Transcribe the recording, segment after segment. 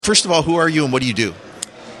first of all, who are you and what do you do?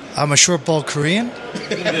 I'm a short ball Korean.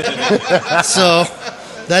 So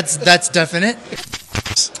that's definite.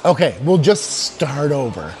 Okay, we'll just start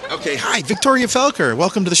over. Okay, hi, Victoria Felker.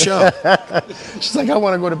 Welcome to the show. She's like, I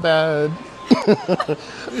want to go to bed.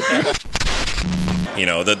 You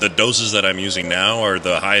know, the doses that I'm using now are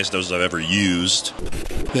the highest doses I've ever used.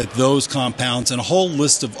 That those compounds and a whole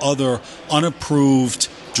list of other unapproved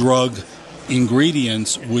drug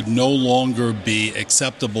ingredients would no longer be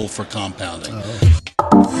acceptable for compounding.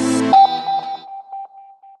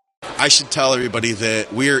 I should tell everybody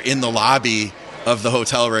that we're in the lobby of the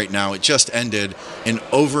hotel right now. It just ended, and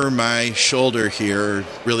over my shoulder here,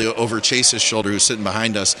 really over Chase's shoulder, who's sitting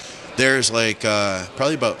behind us, there's like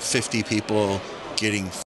probably about 50 people getting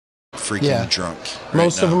freaking drunk.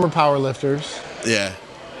 Most of them are power lifters. Yeah.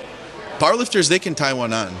 Powerlifters, they can tie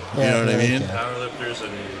one on. You know what I mean? Powerlifters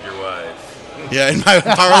and your wife. Yeah, and my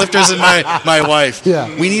powerlifters and my wife. Yeah.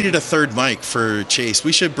 We needed a third mic for Chase.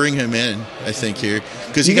 We should bring him in, I think, here.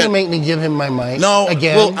 Because You're going to make me give him my mic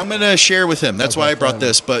again? Well, I'm going to share with him. That's why I brought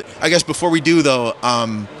this. But I guess before we do, though,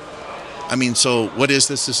 I mean, so what is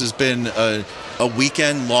this? This has been a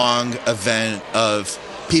weekend-long event of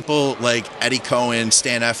people like Eddie Cohen,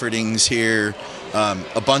 Stan Efferding's here,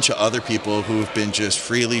 a bunch of other people who have been just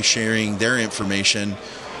freely sharing their information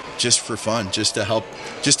just for fun, just to help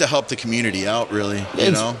the community out, really.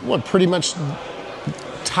 You know? What, pretty much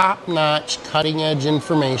top-notch, cutting-edge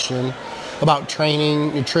information about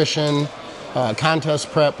training, nutrition,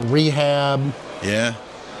 contest prep, rehab. Yeah.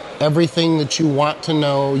 Everything that you want to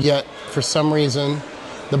know, yet for some reason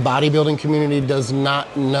the bodybuilding community does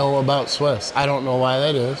not know about SWIS. I don't know why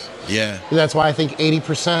that is. Yeah. That's why I think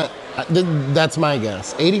 80%, that's my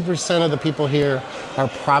guess, 80% of the people here are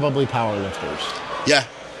probably powerlifters. Yeah.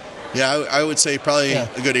 Yeah, I would say probably a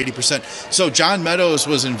good 80%. So John Meadows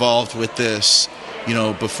was involved with this, you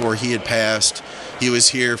know, before he had passed. He was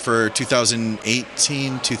here for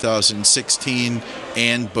 2018, 2016,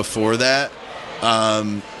 and before that.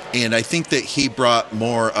 And I think that he brought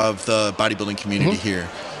more of the bodybuilding community here.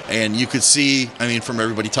 And you could see, I mean, from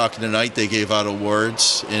everybody talking tonight, they gave out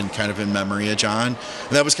awards kind of in memory of John. And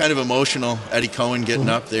that was kind of emotional. Eddie Cohen getting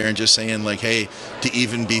up there and just saying, like, hey, to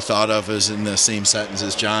even be thought of as in the same sentence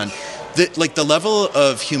as John. The level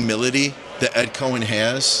of humility that Ed Cohen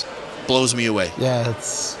has blows me away. Yeah,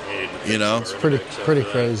 it's pretty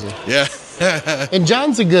crazy. Yeah. And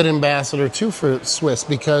John's a good ambassador, too, for SWIS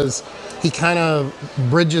because he kind of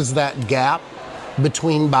bridges that gap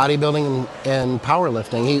between bodybuilding and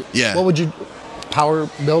powerlifting. What would you, power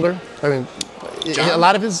builder? I mean, a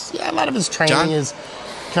lot of his training is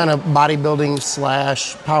kind of bodybuilding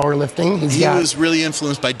 / powerlifting. He was really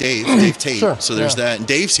influenced by Dave Tate. Sure, so there's that. And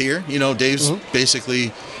Dave's here. You know, Dave's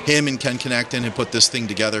basically him and Ken Connecton have put this thing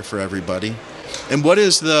together for everybody. And what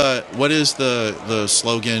is the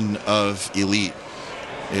slogan of Elite?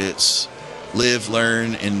 It's live,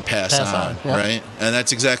 learn, and pass on, right? And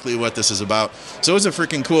that's exactly what this is about. So it's a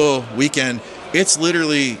freaking cool weekend. It's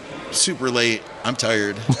literally super late. I'm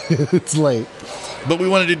tired. It's late. But we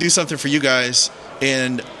wanted to do something for you guys.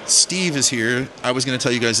 And Steve is here. I was going to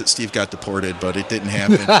tell you guys that Steve got deported, but it didn't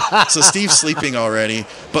happen. So Steve's sleeping already.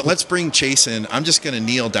 But let's bring Chase in. I'm just going to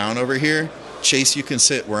kneel down over here. Chase, you can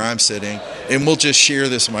sit where I'm sitting, and we'll just share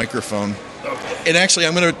this microphone. And actually,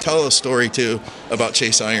 I'm going to tell a story, too, about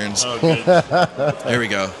Chase Irons. Oh, good. There we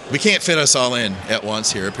go. We can't fit us all in at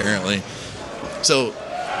once here, apparently. So,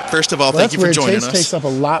 first of all, thank you for joining us. Chase takes up a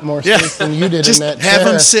lot more space than you did just in that have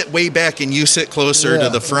chair. him sit way back, and you sit closer to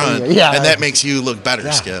the front, and that makes you look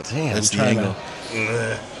better, Skip. Damn, that's the angle.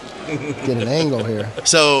 Get an angle here.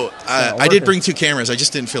 So I did bring 2 cameras. I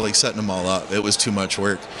just didn't feel like setting them all up. It was too much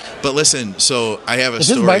work. But listen, so I have a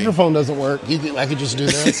story. If his microphone doesn't work, I could just do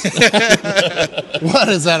this. What,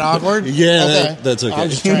 is that awkward? Yeah, okay. that's okay. I'm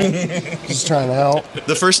just trying to help.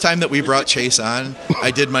 The first time that we brought Chase on,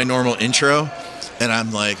 I did my normal intro, and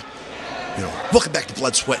I'm like, you know, welcome back to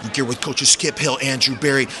Blood, Sweat, and Gear with coaches Skip Hill, Andrew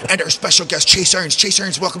Barry, and our special guest, Chase Irons. Chase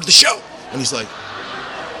Irons, welcome to the show. And he's like,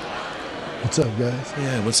 what's up, guys?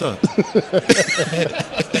 Yeah, what's up?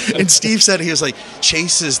 And Steve said, he was like,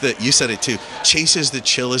 Chase is you said it too, Chase is the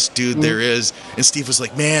chillest dude there is. And Steve was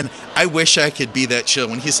like, man, I wish I could be that chill.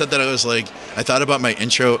 When he said that, I was like, I thought about my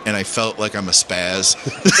intro and I felt like I'm a spaz.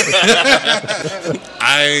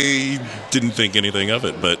 I didn't think anything of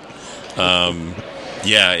it, but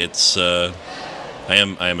yeah, it's I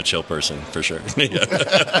am a chill person for sure.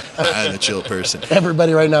 I'm a chill person.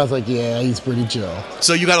 Everybody right now is like, yeah, he's pretty chill.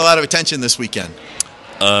 So you got a lot of attention this weekend.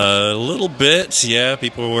 A little bit, yeah.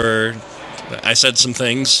 I said some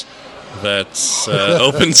things that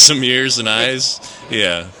opened some ears and eyes.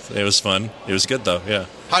 Yeah, it was fun. It was good though. Yeah.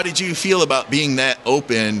 How did you feel about being that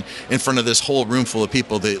open in front of this whole room full of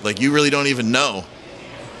people that like you really don't even know?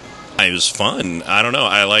 It was fun. I don't know.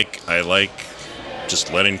 I like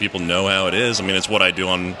just letting people know how it is. I mean, it's what I do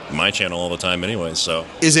on my channel all the time anyway. So,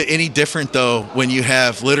 is it any different though when you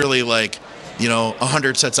have literally like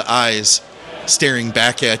 100 sets of eyes staring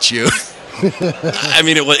back at you? I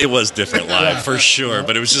mean, it was different live for sure,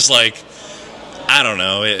 but it was just like, I don't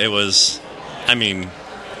know. It was. I mean,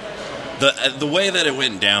 the way that it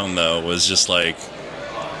went down though was just like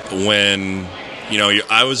when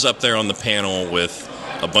I was up there on the panel with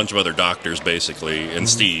a bunch of other doctors basically, and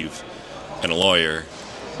Steve, and a lawyer,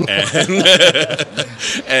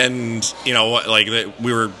 and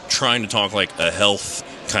we were trying to talk like a health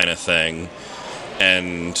kind of thing,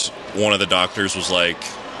 and one of the doctors was like,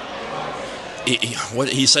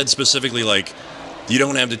 he said specifically like, you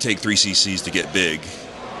don't have to take 3 cc's to get big.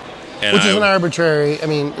 And which is an arbitrary, I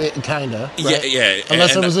mean, kind of. Right? Yeah.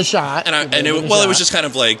 Unless it was a shot. It was just kind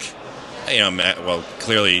of like, well,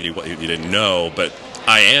 clearly you didn't know, but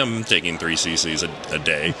I am taking 3 cc's a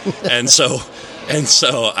day. and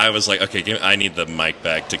so I was like, okay, I need the mic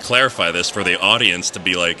back to clarify this for the audience to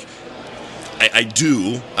be like, I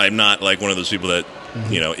do. I'm not like one of those people that,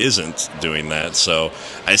 isn't doing that. So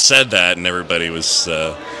I said that, and everybody was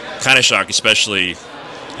kind of shocked, especially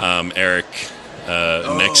Eric.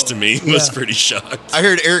 Next to me was pretty shocked. I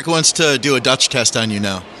heard Eric wants to do a Dutch test on you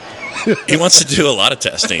now. He wants to do a lot of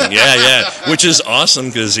testing. Yeah, which is awesome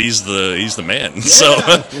because he's the man. Yeah.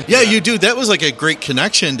 So yeah, you do. That was like a great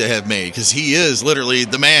connection to have made because he is literally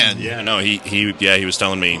the man. Yeah, no, he was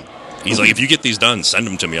telling me, he's like, if you get these done, send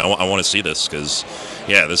them to me. I want to see this because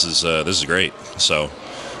this is great. So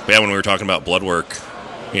but yeah, when we were talking about blood work,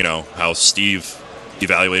 how Steve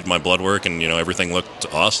evaluated my blood work and everything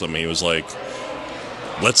looked awesome. He was like,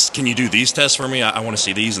 can you do these tests for me? I want to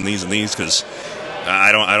see these and these and these because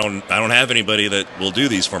I don't have anybody that will do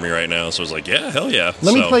these for me right now. So I was like, yeah, hell yeah.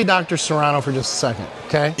 Let me play Dr. Serrano for just a second,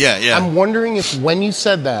 okay? Yeah. I'm wondering if when you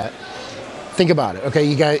said that, think about it, okay?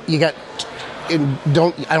 You got. I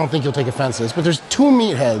don't think you'll take offense to this, but there's 2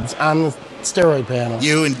 meatheads on the steroid panel.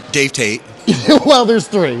 You and Dave Tate. Well, there's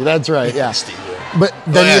 3. That's right. Yeah. But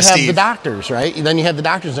then you have Steve. the doctors, right? Then you have the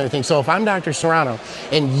doctors and everything. So if I'm Dr. Serrano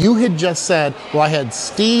and you had just said, well, I had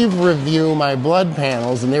Steve review my blood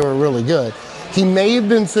panels and they were really good, he may have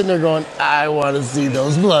been sitting there going, I want to see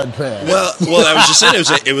those blood panels. Well, I was just saying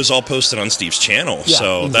it was all posted on Steve's channel. Yeah,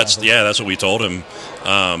 so exactly. that's what we told him.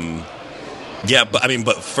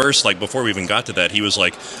 But first, like before we even got to that, he was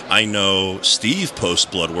like, I know Steve posts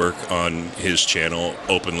blood work on his channel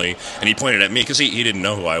openly. And he pointed at me because he didn't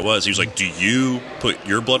know who I was. He was like, do you put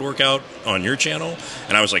your blood work out on your channel?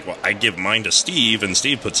 And I was like, well, I give mine to Steve and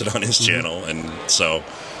Steve puts it on his channel. And so,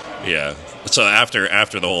 yeah. So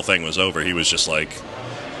after the whole thing was over, he was just like,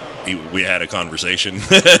 we had a conversation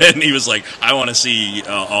and he was like, I want to see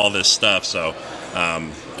all this stuff. So,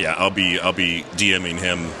 I'll be DMing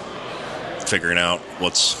him, figuring out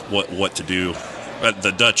what to do.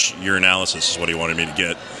 The Dutch urinalysis is what he wanted me to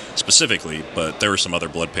get specifically, but there were some other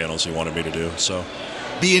blood panels he wanted me to do. So,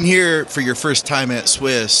 being here for your first time at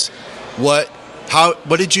SWIS, what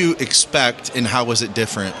did you expect, and how was it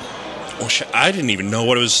different? Well, I didn't even know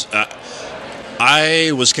what it was.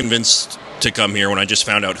 I was convinced to come here when I just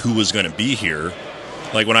found out who was going to be here.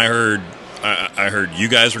 Like when I heard you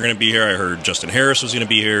guys were going to be here. I heard Justin Harris was going to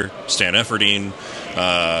be here. Stan Efferdine.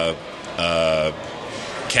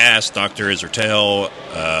 Cass, Dr. Isertel,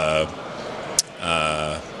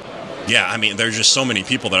 I mean, there's just so many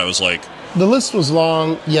people that I was like... The list was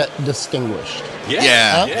long, yet distinguished.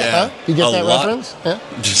 Yeah. You get that reference? Yeah.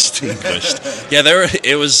 Distinguished.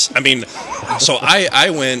 It was, I mean, so I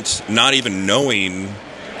went not even knowing,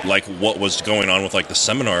 like, what was going on with, like, the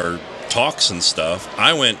seminar talks and stuff.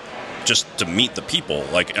 I went just to meet the people.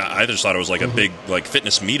 Like, I just thought it was, like, a big, like,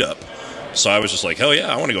 fitness meetup. So I was just like, hell yeah,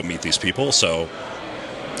 I want to go meet these people. So,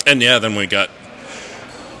 and then we got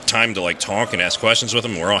time to like talk and ask questions with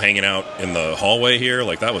them. We're all hanging out in the hallway here.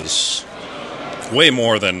 Like that was way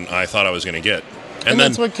more than I thought I was going to get. And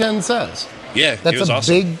that's what Ken says. Yeah, that's he was a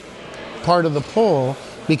awesome. Big part of the poll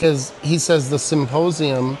because he says the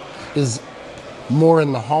symposium is more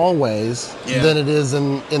in the hallways than it is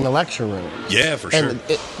in the lecture room. Yeah, for sure. And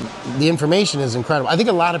the information is incredible. I think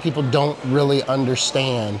a lot of people don't really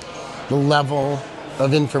understand the level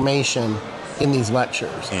of information in these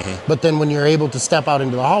lectures. But then when you're able to step out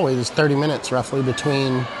into the hallway, there's 30 minutes roughly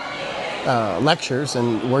between lectures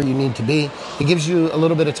and where you need to be. It gives you a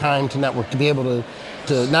little bit of time to network, to be able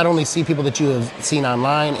to not only see people that you have seen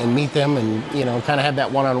online and meet them and, kind of have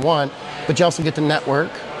that one-on-one, but you also get to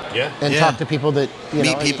network and talk to people that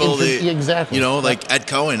meet people that exactly. Like Ed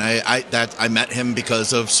Cohen. I met him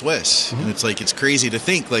because of SWIS, and it's crazy to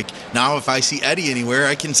think like now if I see Eddie anywhere,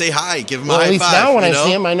 I can say hi, give him a high at least five. Now when I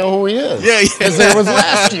see him, I know who he is. Yeah, because there was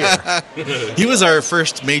last year. He was our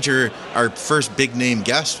first big name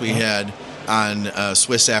guest we had on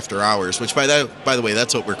SWIS After Hours, which by the way,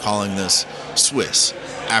 that's what we're calling this, SWIS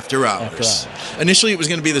After Hours. Initially, it was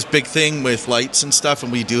going to be this big thing with lights and stuff,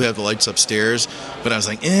 and we do have the lights upstairs. But I was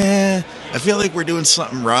like, I feel like we're doing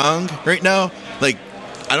something wrong right now. Like,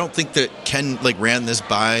 I don't think that Ken ran this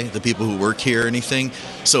by the people who work here or anything.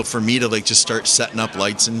 So for me to just start setting up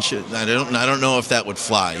lights and shit, I don't know if that would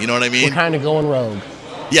fly. You know what I mean? We're kind of going rogue.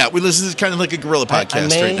 Yeah, this is kind of like a guerrilla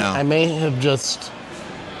podcast right now. I may have just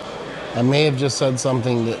said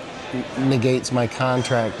something that negates my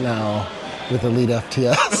contract now with Elite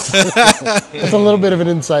FTS. It's a little bit of an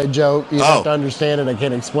inside joke. You have to understand it. I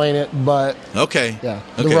can't explain it, but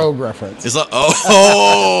the rogue reference.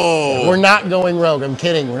 We're not going rogue. I'm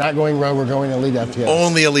kidding. We're not going rogue. We're going Elite FTS.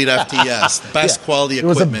 Only Elite FTS. Best quality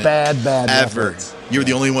equipment. It was a bad ever. Reference. You were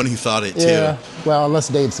the only one who thought it too. Yeah. Well, unless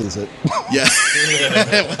Dave sees it. Yeah.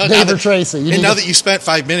 Dave or Tracy. Now that you spent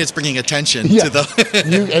 5 minutes bringing attention to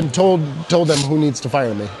the and told them who needs to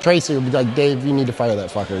fire me. Tracy would be like, Dave, you need to fire that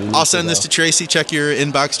fucker. I'll send this to Tracy. Check your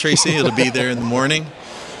inbox, Tracy. It'll be there in the morning.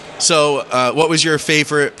 So, what was your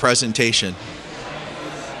favorite presentation?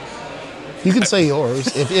 You can say yours.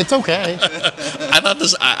 It's okay.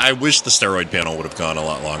 I wish the steroid panel would have gone a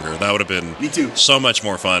lot longer. That would have been Me too. So much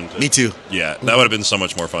more fun. Me too. Yeah, that would have been so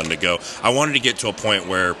much more fun to go. I wanted to get to a point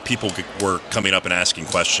where people were coming up and asking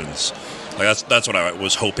questions. That's what I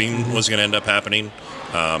was hoping was going to end up happening.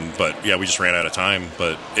 But yeah, we just ran out of time.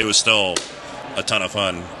 But it was still a ton of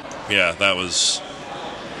fun. Yeah, that was.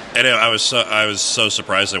 And I was so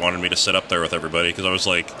surprised they wanted me to sit up there with everybody because I was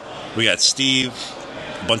like, we got Steve,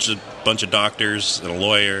 a bunch of doctors and a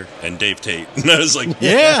lawyer and Dave Tate. And I was like,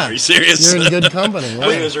 yeah, are you serious? You're in good company. I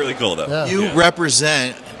think it was really cool though. Yeah. You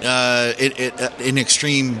represent an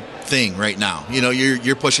extreme thing right now.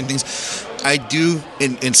 You're pushing things. I do,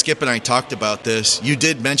 and Skip and I talked about this. You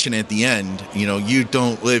did mention at the end, you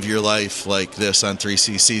don't live your life like this on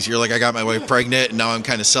 3CCs. You're like, I got my wife pregnant, and now I'm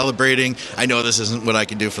kind of celebrating. I know this isn't what I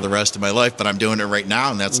can do for the rest of my life, but I'm doing it right now,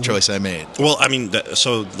 and that's the choice I made. Well, I mean,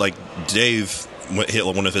 Dave,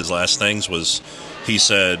 one of his last things was, he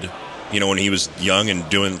said, when he was young and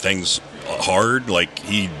doing things hard,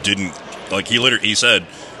 he said,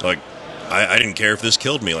 I didn't care if this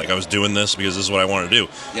killed me. I was doing this because this is what I want to do.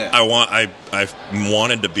 Yeah. I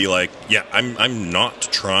wanted to be I'm not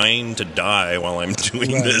trying to die while I'm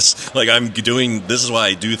doing this. This is why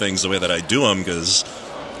I do things the way that I do them, because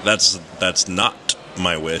that's not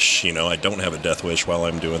my wish. I don't have a death wish while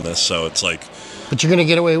I'm doing this. So it's but you're going to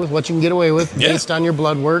get away with what you can get away with based on your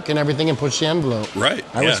blood work and everything, and push the envelope. Right.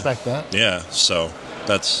 I respect that. Yeah. So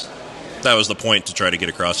that was the point, to try to get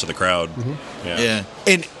across to the crowd. Mm-hmm. Yeah.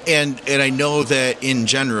 And I know that in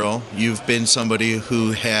general, you've been somebody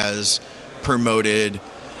who has promoted.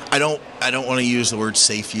 I don't want to use the word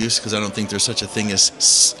safe use, because I don't think there's such a thing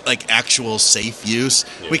as actual safe use.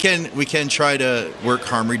 Yeah. We can try to work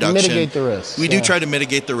harm reduction. Mitigate the risks. We do try to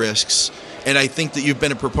mitigate the risks. And I think that you've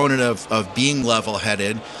been a proponent of being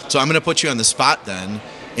level-headed. So I'm going to put you on the spot then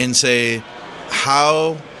and say,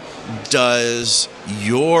 how does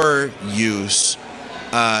your use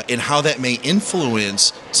and how that may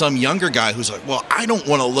influence some younger guy who's like, well, I don't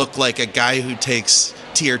want to look like a guy who takes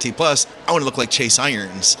TRT plus. I want to look like Chase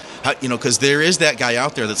Irons, because there is that guy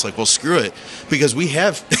out there that's like, well, screw it, because we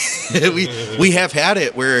have we have had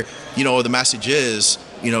it where the message is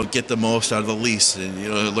get the most out of the least,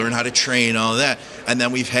 and learn how to train, all that, and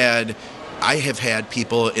then I have had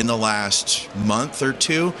people in the last month or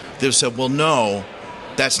two that have said, well, no,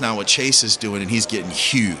 that's not what Chase is doing, and he's getting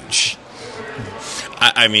huge.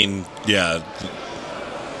 I mean, yeah,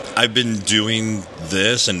 I've been doing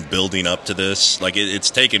this and building up to this. It's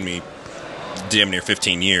taken me damn near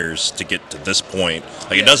 15 years to get to this point.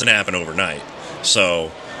 It doesn't happen overnight.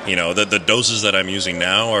 So, the doses that I'm using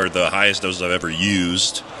now are the highest doses I've ever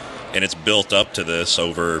used, and it's built up to this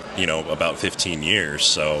over, about 15 years.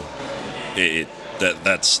 So,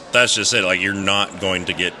 that's just it. You're not going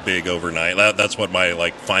to get big overnight. That's what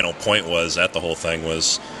my final point was at the whole thing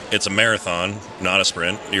was. It's a marathon, not a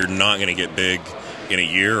sprint. You're not going to get big in a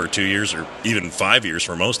year or 2 years or even 5 years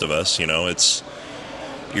for most of us.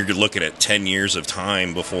 You're looking at 10 years of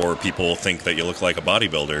time before people think that you look like a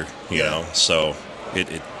bodybuilder, you know. So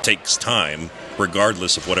it takes time,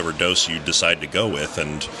 regardless of whatever dose you decide to go with.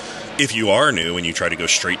 And if you are new and you try to go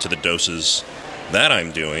straight to the doses that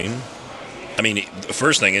I'm doing, I mean, the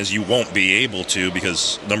first thing is you won't be able to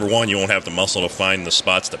because, number one, you won't have the muscle to find the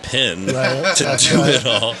spots to pin to do it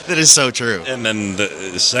all. That is so true. And then,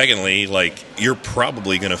 secondly, like, you're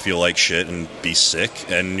probably going to feel like shit and be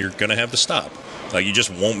sick, and you're going to have to stop. Like, you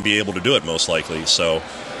just won't be able to do it, most likely. So,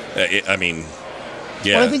 I mean,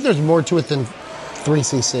 yeah. Well, I think there's more to it than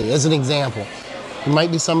 3cc. As an example, there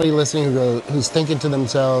might be somebody listening who's thinking to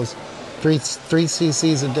themselves, 3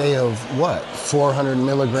 cc's a day of what? 400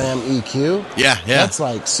 milligram EQ? Yeah. That's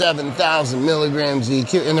like 7,000 milligrams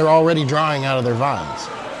EQ, and they're already drawing out of their vials.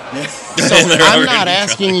 Yeah. So I'm not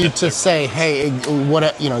asking you to say, hey, what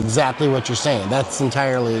exactly what you're saying. That's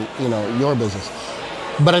entirely your business.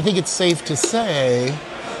 But I think it's safe to say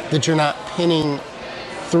that you're not pinning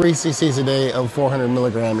 3 cc's a day of 400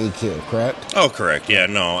 milligram EQ, correct? Oh, correct. Yeah,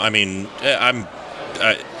 no. I mean, I'm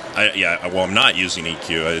not using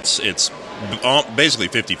EQ. It's basically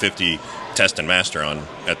 50-50 test and master on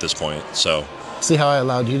at this point. So see how I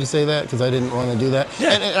allowed you to say that because I didn't want to do that.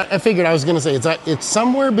 Yeah. And I figured I was going to say it's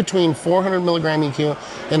somewhere between 400 milligram EQ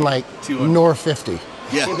and like NOR 50.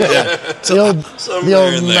 Yeah. The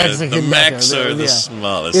old Mexican the max mecca. are the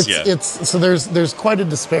smallest. So there's quite a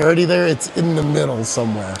disparity there. It's in the middle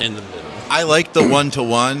somewhere. In the middle. I like the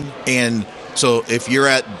 1-to-1, and so if you're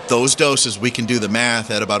at those doses, we can do the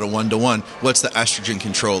math at about a 1-to-1. What's the estrogen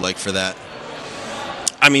control like for that?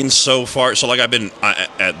 I mean, so far, like I've been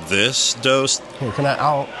at this dose. Here,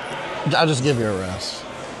 I'll just give you a rest.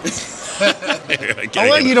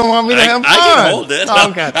 Like you don't want me to have fun. I can hold it. Oh,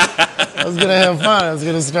 okay. I was gonna have fun. I was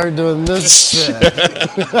gonna start doing this shit.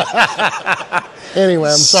 Anyway,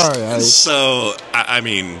 I'm sorry. So I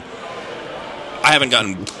mean, I haven't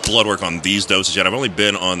gotten blood work on these doses yet. I've only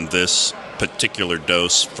been on this particular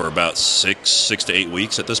dose for about 6 to 8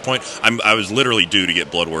 weeks at this point. I was literally due to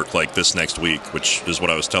get blood work like this next week, which is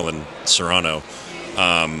what I was telling Serrano.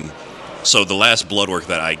 So the last blood work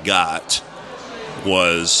that I got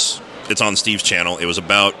it's on Steve's channel. It was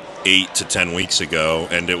about 8 to 10 weeks ago,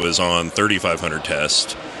 and it was on 3,500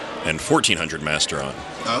 test and 1,400 master on.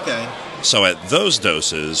 Okay. So at those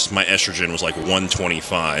doses, my estrogen was like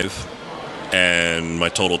 125, and my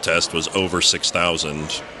total test was over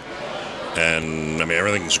 6,000. And I mean,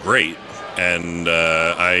 everything's great. And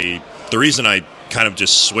the reason I kind of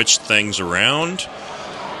just switched things around,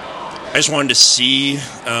 I just wanted to see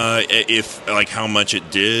if like how much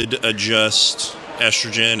it did adjust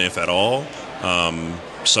estrogen, if at all.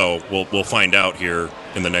 So we'll find out here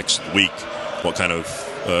in the next week what kind of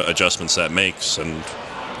adjustments that makes, and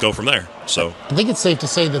go from there. So I think it's safe to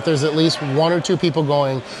say that there's at least 1 or 2 people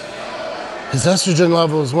going, his estrogen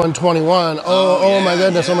level is 121. Oh my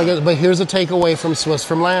goodness. But here's a takeaway from SWIS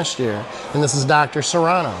from last year, and this is Dr.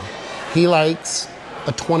 Serrano. He likes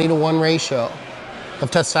a 20-to-1 ratio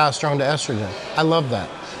of testosterone to estrogen. I love that.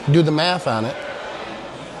 Do the math on it.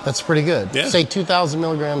 That's pretty good. Yeah. Say 2,000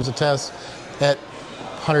 milligrams of test at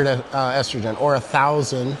 100 estrogen, or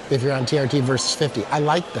 1,000 if you're on TRT versus 50. I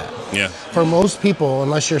like that. Yeah. For most people,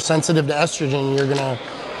 unless you're sensitive to estrogen, you're going to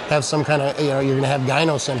have some kind of, you're going to have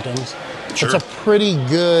gyno symptoms. Sure. It's a pretty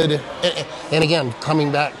good, and again,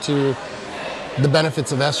 coming back to the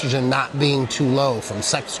benefits of estrogen not being too low, from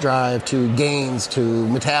sex drive to gains to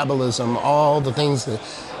metabolism, all the things that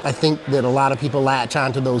I think that a lot of people latch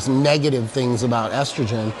onto those negative things about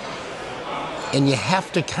estrogen. And you have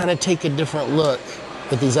to kind of take a different look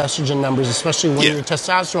at these estrogen numbers, especially when your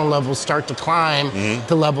testosterone levels start to climb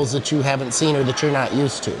to levels that you haven't seen or that you're not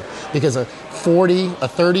used to. Because a 30,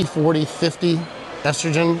 40, 50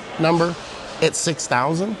 estrogen number at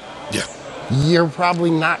 6,000, you're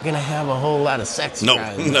probably not going to have a whole lot of sex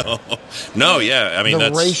drive. No, yeah. I mean, the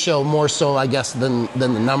that's ratio more so, I guess, than the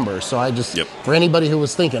number. So I just, for anybody who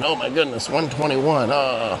was thinking, oh my goodness, 121,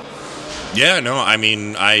 yeah, no, I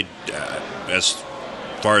mean, as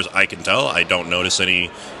far as I can tell, I don't notice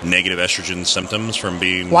any negative estrogen symptoms from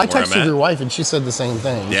being Well, I where I'm texted at. your wife, and she said the same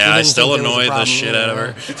thing. Yeah, I still annoy the shit out of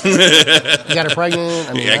her. You got her pregnant?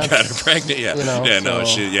 I mean, I got her pregnant, yeah.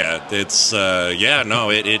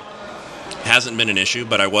 It hasn't been an issue,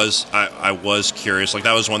 but I was curious. Like,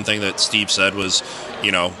 that was one thing that Steve said was,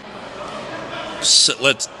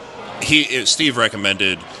 Steve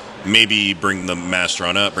recommended maybe bring the master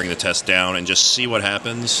on up, bring the test down, and just see what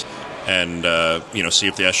happens. And, see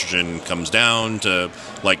if the estrogen comes down to,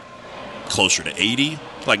 like, closer to 80.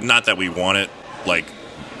 Like, not that we want it, like,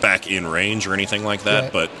 back in range or anything like that.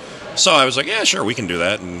 Right. But, so I was like, yeah, sure, we can do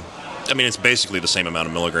that. And, I mean, it's basically the same amount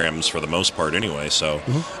of milligrams for the most part anyway. So,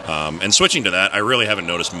 and switching to that, I really haven't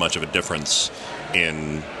noticed much of a difference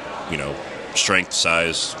in, strength,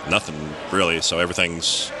 size, nothing really. So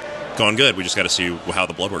everything's going good. We just got to see how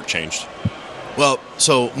the blood work changed. Well,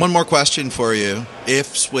 so one more question for you.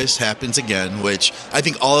 If SWIS happens again, which I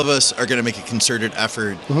think all of us are going to make a concerted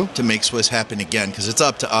effort to make SWIS happen again, because it's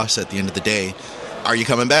up to us at the end of the day, are you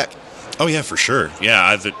coming back? Oh, yeah, for sure.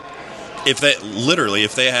 Yeah,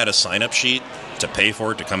 if they had a sign-up sheet to pay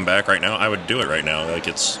for it to come back right now, I would do it right now. Like,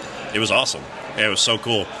 it was awesome. Yeah, it was so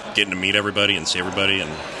cool getting to meet everybody and see everybody and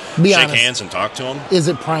shake hands and talk to them. Is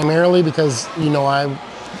it primarily because,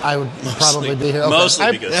 I would probably be here? Okay.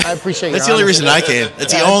 Mostly because I appreciate That's the only reason I came.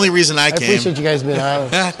 That's the only reason I came. I appreciate you guys being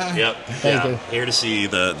honest. Yep. Thank you. Here to see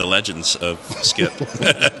the legends of Skip.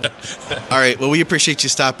 All right. Well, we appreciate you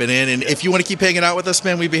stopping in. And if you want to keep hanging out with us,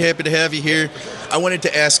 man, we'd be happy to have you here. I wanted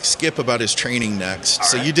to ask Skip about his training next.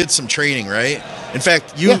 So you did some training, right? In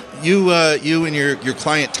fact, you and your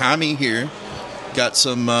client Tommy here got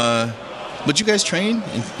some. Would you guys train?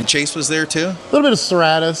 And Chase was there too. A little bit of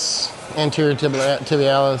serratus. Anterior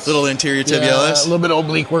tibialis. Little anterior tibialis. A little bit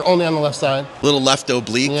oblique. We're only on the left side. Little left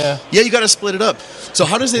oblique. Yeah. Yeah, you got to split it up. So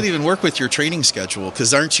how does that even work with your training schedule?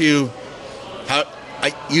 Because aren't you?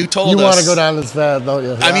 You told us. You want to go down this path, don't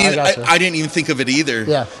you? I mean, I didn't even think of it either.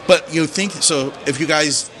 Yeah. But you think so? If you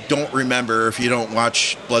guys don't remember, if you don't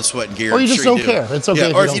watch Blood, Sweat, and Gear, or you just don't do. care. It's okay.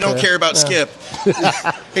 Yeah, or if you don't care about Skip.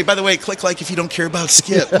 Hey, by the way, click like if you don't care about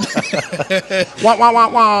Skip. Wah, wah, wah,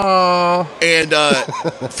 wah. And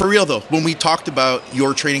for real though, when we talked about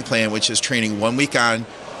your training plan, which is training 1 week on,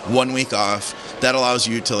 1 week off, that allows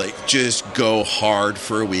you to just go hard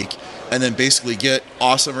for a week, and then basically get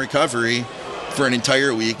awesome recovery for an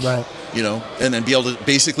entire week. Right. And then be able to,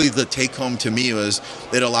 basically the take home to me was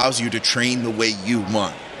it allows you to train the way you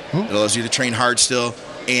want. It allows you to train hard still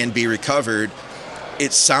and be recovered.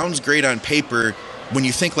 It sounds great on paper when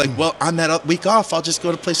you think well, on that week off, I'll just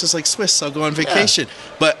go to places like SWIS. I'll go on vacation.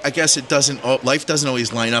 Yeah. But I guess life doesn't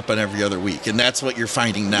always line up on every other week. And that's what you're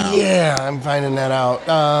finding now. Yeah, I'm finding that out.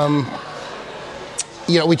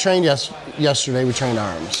 We trained yesterday. We trained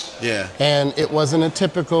arms. Yeah. And it wasn't a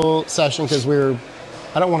typical session because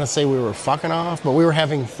I don't want to say we were fucking off, but we were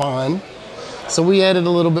having fun. So we added a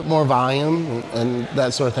little bit more volume and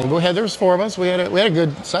that sort of thing. But there was 4 of us. We had a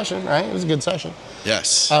good session, right? It was a good session.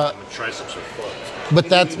 Yes. Triceps are fucked. But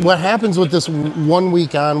that's what happens with this 1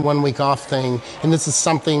 week on, 1 week off thing. And this is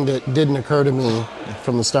something that didn't occur to me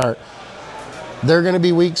from the start. There are going to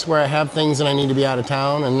be weeks where I have things and I need to be out of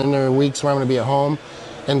town. And then there are weeks where I'm going to be at home.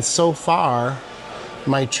 And so far,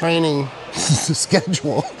 my training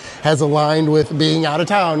schedule has aligned with being out of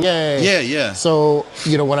town. Yay. Yeah. So,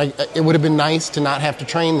 it would have been nice to not have to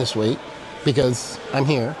train this week because I'm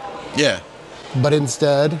here. Yeah. But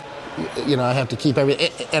instead, I have to keep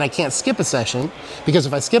everything. And I can't skip a session because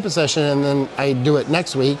if I skip a session and then I do it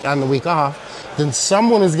next week on the week off, then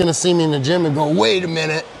someone is going to see me in the gym and go, wait a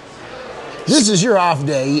minute. This is your off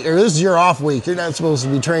day, or this is your off week. You're not supposed to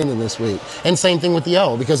be training this week. And same thing with the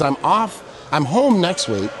O, because I'm off. I'm home next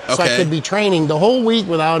week, so I could be training the whole week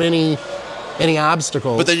without any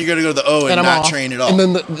obstacles. But then you're going to go to the O and not train at all. And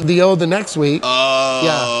then the O the next week. Oh.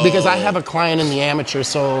 Yeah, because I have a client in the amateur,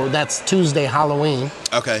 so that's Tuesday, Halloween.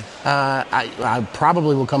 Okay. I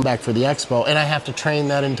probably will come back for the expo, and I have to train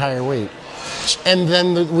that entire week. And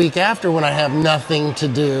then the week after, when I have nothing to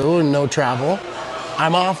do and no travel,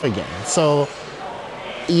 I'm off again. So,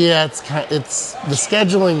 yeah, it's the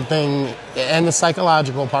scheduling thing and the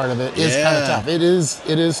psychological part of it is kind of tough. It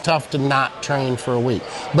is tough to not train for a week.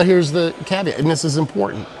 But here's the caveat, and this is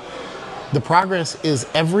important. The progress is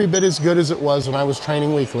every bit as good as it was when I was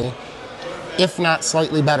training weekly, if not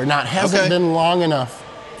slightly better. Now, it hasn't been long enough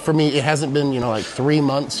for me. It hasn't been, 3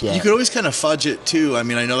 months yet. You could always kind of fudge it, too. I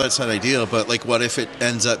mean, I know that's not ideal, but, what if it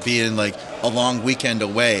ends up being, a long weekend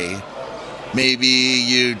away? Maybe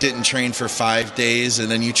you didn't train for 5 days,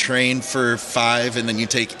 and then you train for 5, and then you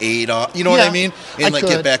take 8 off. You know what I mean? And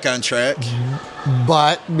get back on track.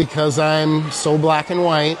 But because I'm so black and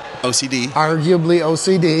white, OCD, arguably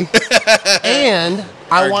OCD, and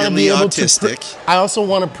I want to be able autistic. I also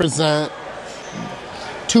want to present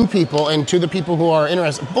to people and to the people who are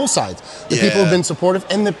interested, both sides. The people who have been supportive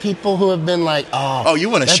and the people who have been like, you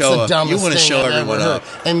want to show up. You want to show everyone up.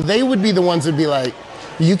 And they would be the ones that would be like,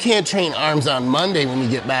 you can't train arms on Monday when you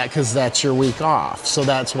get back because that's your week off. So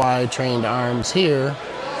that's why I trained arms here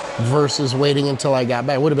versus waiting until I got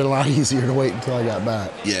back. It would have been a lot easier to wait until I got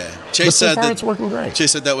back. Yeah. Chase said that it's working great.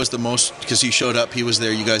 Chase said that was the most, because he showed up, he was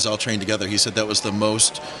there, you guys all trained together. He said that was the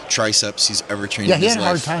most triceps he's ever trained in his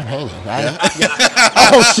life. Yeah, he had a hard time hanging.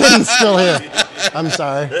 Oh, shit, he's still here. I'm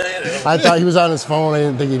sorry. I thought he was on his phone. I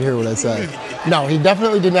didn't think he'd hear what I said. No, he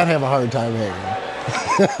definitely did not have a hard time hanging.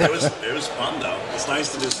 It was fun, though. It's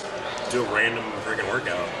nice to just do a random freaking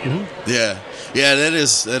workout, you know? Yeah, that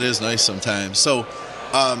is nice sometimes. So,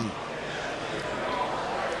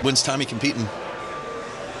 When's Tommy competing?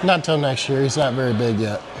 Not till next year. He's not very big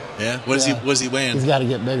yet. Yeah. What is he weighing? He's got to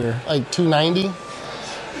get bigger. Like 290.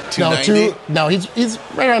 290? No, he's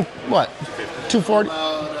right around what? 240.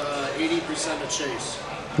 About 80% of Chase.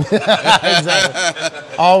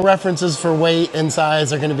 Exactly. All references for weight and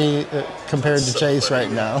size are going to be compared to Chase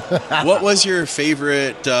right now. What was your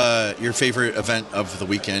favorite event of the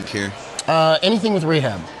weekend here? Anything with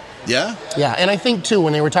rehab. Yeah? Yeah, and I think, too,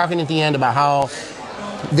 when they were talking at the end about how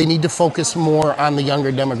they need to focus more on the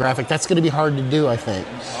younger demographic, that's going to be hard to do, I think,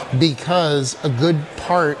 because a good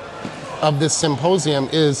part of this symposium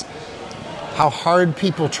is how hard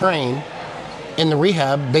people train in the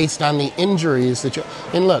rehab based on the injuries that you...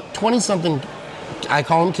 And look, 20-something, I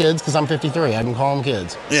call them kids because I'm 53. I can call them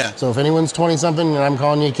kids. Yeah. So if anyone's 20-something and I'm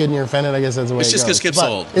calling you a kid and you're offended, I guess that's the way it's just because Skip's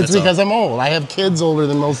old. It's because I'm old. I have kids older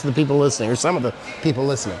than most of the people listening, or some of the people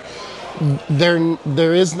listening.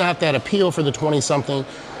 There is not that appeal for the 20-something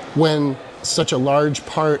when such a large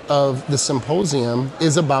part of the symposium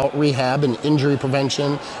is about rehab and injury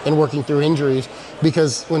prevention and working through injuries,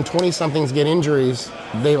 because when 20-somethings get injuries,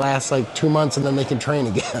 they last like 2 months and then they can train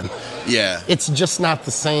again. Yeah. It's just not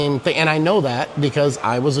the same thing. And I know that because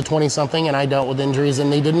I was a 20-something and I dealt with injuries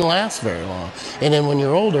and they didn't last very long. And then when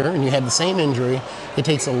you're older and you have the same injury, it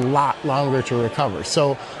takes a lot longer to recover.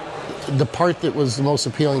 So the part that was the most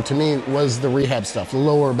appealing to me was the rehab stuff, the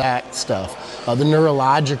lower back stuff, the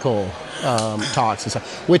neurological talks and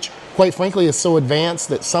stuff, which quite frankly is so advanced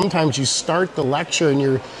that sometimes you start the lecture and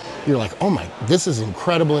you're like, oh my, this is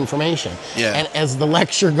incredible information. Yeah. And as the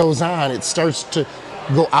lecture goes on, it starts to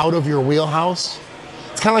go out of your wheelhouse.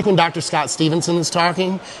 It's kind of like when Dr. Scott Stevenson is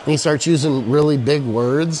talking and he starts using really big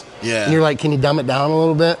words. Yeah. And you're like, can you dumb it down a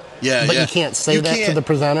little bit? Yeah, but yeah. you can't say that to the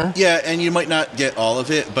presenter. Yeah, and you might not get all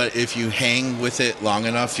of it, but if you hang with it long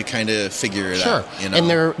enough, you kind of figure it out. You know?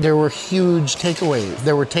 And there were huge takeaways.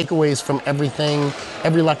 There were takeaways from everything,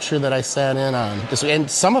 every lecture that I sat in on.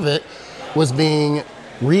 And some of it was being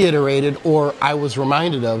reiterated or I was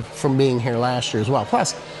reminded of from being here last year as well.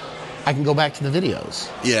 Plus, I can go back to the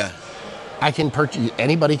videos. Yeah.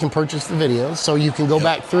 Anybody can purchase the videos, so you can go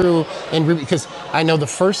back through and because I know the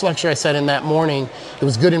first lecture I said in that morning, it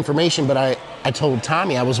was good information, but I told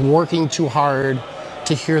Tommy I was working too hard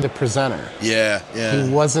to hear the presenter. Yeah, yeah. He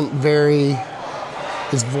wasn't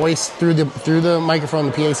his voice through the microphone,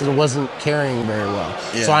 the PA system wasn't carrying very well.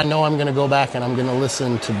 Yeah. So I know I'm going to go back and I'm going to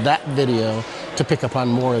listen to that video to pick up on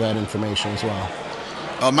more of that information as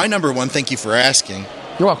well. My number one, thank you for asking.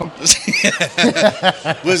 You're welcome.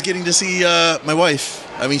 Was getting to see my wife.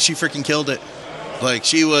 I mean, she freaking killed it. Like,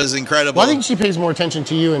 she was incredible. Well, I think she pays more attention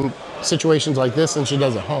to you in situations like this than she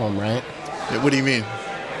does at home, right? What do you mean?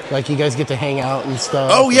 Like, you guys get to hang out and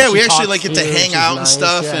stuff. Oh, yeah, we actually like get to hang out and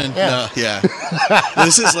stuff. Yeah.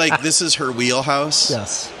 And this is her wheelhouse.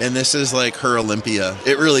 Yes. And this is like her Olympia.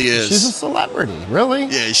 It really is. She's a celebrity, really.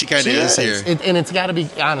 Yeah, she kind of is here. And it's got to be,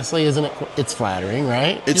 honestly, isn't it? It's flattering,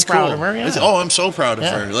 right? It's You're cool. proud of her, yeah. I'm so proud of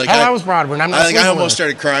her. Like, I was proud of her. And I'm not I almost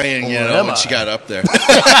started crying, when she got up there.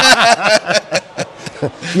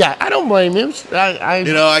 Yeah, I don't blame you.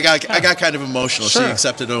 I got kind of emotional. Sure. She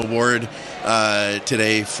accepted an award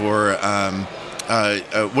today for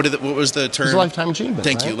what was the term? It's a Lifetime Achievement.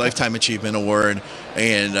 Thank you, right? Lifetime Achievement Award,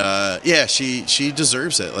 and she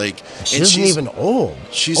deserves it. Like, she's even old.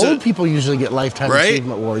 Old people usually get Lifetime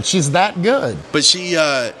Achievement Awards. She's that good. But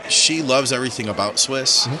she loves everything about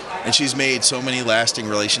SWIS, and she's made so many lasting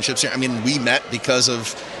relationships here. I mean, we met because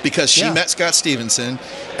she met Scott Stevenson,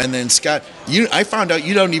 and then Scott. I found out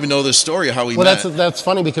you don't even know the story of how we met. Well, that's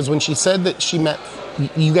funny because when she said that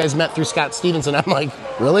you guys met through Scott Stevenson, I'm like,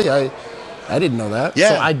 really? I didn't know that. Yeah.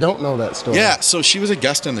 So I don't know that story. Yeah, so she was a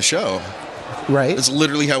guest on the show. Right. That's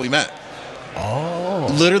literally how we met.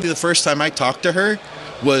 Oh. Literally the first time I talked to her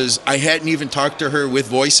was I hadn't even talked to her with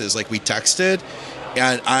voices. Like, we texted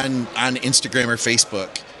on Instagram or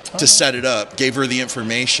Facebook to set it up, gave her the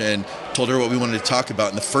information, told her what we wanted to talk about.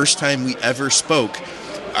 And the first time we ever spoke,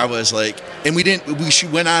 I was like, and she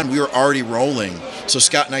went on, we were already rolling. So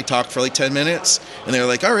Scott and I talked for like 10 minutes, and they were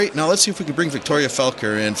like, all right, now let's see if we can bring Victoria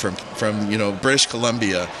Felker in from British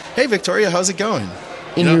Columbia. Hey, Victoria, how's it going?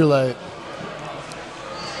 And you're like,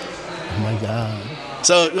 oh my God.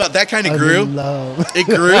 So that kind of grew. It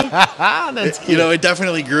grew. That's cute. It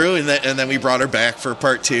definitely grew, and then we brought her back for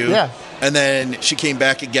part 2. Yeah. And then she came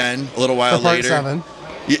back again a little while later. Part 7.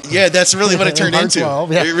 Yeah, that's really what it turned into.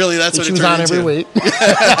 12, yeah. That's what it turned into. She was on every week.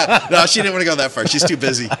 No, she didn't want to go that far. She's too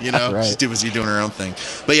busy, Right. She's too busy doing her own thing.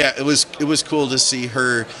 But yeah, it was cool to see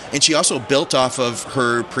her, and she also built off of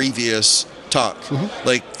her previous talk.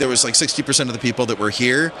 Like, there was like 60% of the people that were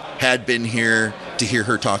here had been here to hear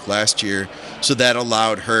her talk last year. So that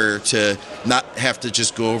allowed her to not have to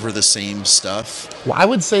just go over the same stuff. Well, I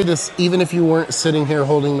would say this even if you weren't sitting here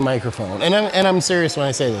holding the microphone. And I'm serious when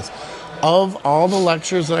I say this. Of all the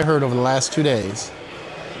lectures that I heard over the last 2 days,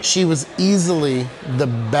 she was easily the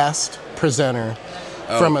best presenter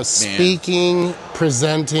from a speaking,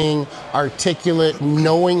 presenting, articulate,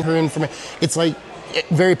 knowing her information. It's like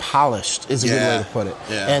very polished is a good way to put it.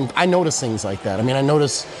 Yeah. And I notice things like that. I mean, I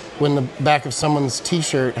notice when the back of someone's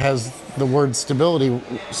T-shirt has the word stability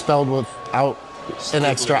spelled without an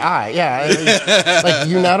extra I. Yeah. Like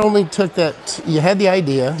you not only took that, you had the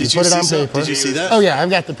idea, you put it on paper. Did you see that? Oh, yeah, I've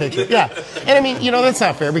got the picture. Yeah. And I mean, that's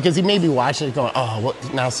not fair because he may be watching it going, oh,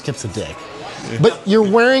 what, now Skip's a dick. But you're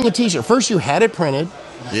wearing a T-shirt. First, you had it printed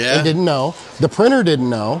and didn't know. The printer didn't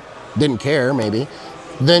know, didn't care maybe.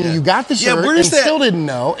 Then you got the shirt and still didn't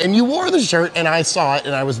know, and you wore the shirt, and I saw it,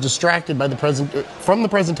 and I was distracted by from the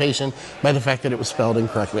presentation by the fact that it was spelled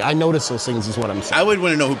incorrectly. I noticed those things is what I'm saying. I would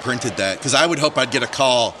want to know who printed that, because I would hope I'd get a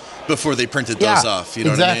call before they printed those off. You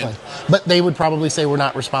know what I mean? Exactly. But they would probably say we're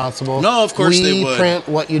not responsible. No, of course they would. We print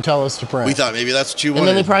what you tell us to print. We thought maybe that's what you wanted. And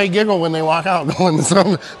then they probably giggle when they walk out going,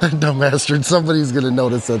 that dumb bastard, somebody's going to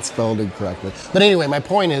notice that's spelled incorrectly. But anyway, my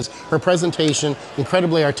point is her presentation,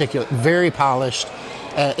 incredibly articulate, very polished.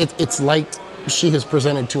 It's like she has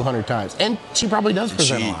presented 200 times. And she probably does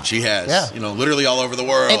present a lot. She has. Yeah. Literally all over the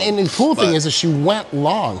world. And the cool thing is that she went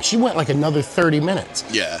long. She went like another 30 minutes.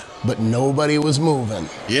 Yeah. But nobody was moving.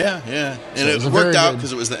 Yeah. And it worked out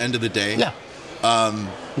because it was the end of the day. Yeah.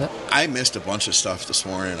 I missed a bunch of stuff this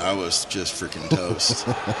morning. I was just freaking toast.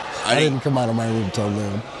 I didn't come out of my room till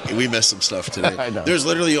noon. We missed some stuff today. I know. There's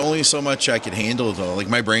literally only so much I could handle, though. Like,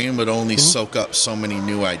 my brain would only soak up so many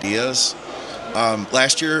new ideas.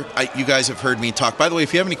 Last year, you guys have heard me talk. By the way,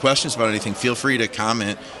 if you have any questions about anything, feel free to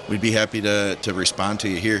comment. We'd be happy to respond to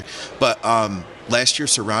you here. But last year,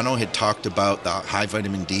 Serrano had talked about the high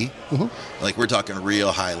vitamin D. Mm-hmm. Like, we're talking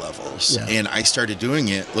real high levels. Yeah. And I started doing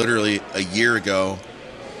it literally a year ago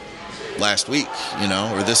last week,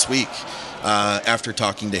 or this week, after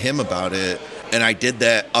talking to him about it. And I did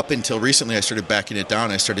that up until recently. I started backing it down.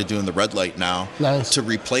 I started doing the red light now to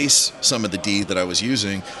replace some of the D that I was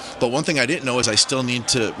using. But one thing I didn't know is I still need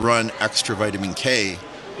to run extra vitamin K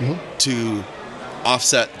to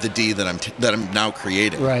offset the D that I'm now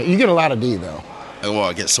creating. Right. You get a lot of D, though. Oh,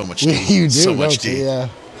 I get so much D. You do, so much D. You? Yeah.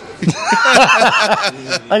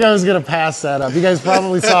 Like I was gonna pass that up. You guys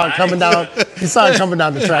probably saw it coming down. You saw it coming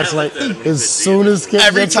down the tracks like as soon as Skip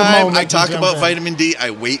every gets time a moment I talk about vitamin D,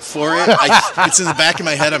 I wait for it. It's in the back of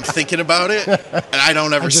my head. I'm thinking about it, and I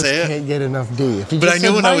don't ever say it. I can't get enough D. But I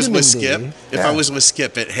knew when I was with Skip, if I was with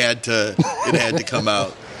Skip, it had to come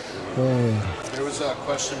out. There was a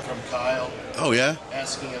question from Kyle. Oh yeah.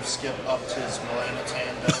 Asking if Skip upped his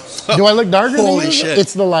Melanotan dose. Do I look darker? Holy shit!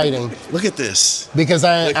 It's the lighting. Look at this. Because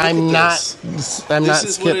I'm not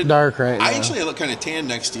Skip dark right now. I look kind of tan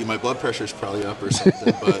next to you. My blood pressure's probably up or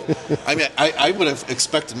something. But I mean, I would have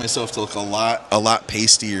expected myself to look a lot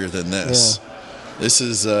pastier than this. Yeah. This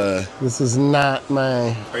is not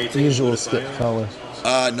my usual Skip color.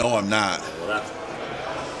 No, I'm not. Well,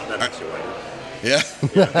 that makes you whiter. Yeah.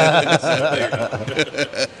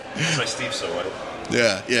 That's why Steve's so white.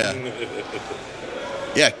 Yeah.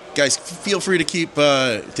 Yeah, guys, feel free to keep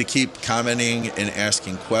commenting and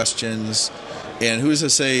asking questions. And who's to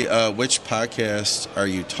say which podcast are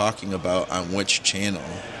you talking about on which channel?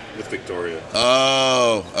 With Victoria.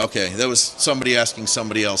 Oh, okay. That was somebody asking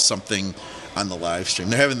somebody else something on the live stream.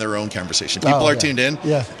 They're having their own conversation. People are tuned in,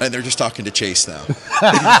 and they're just talking to Chase now.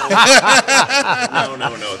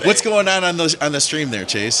 No. What's going on the stream there,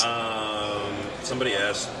 Chase? Somebody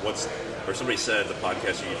asked somebody said the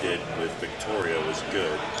podcast you did with Victoria was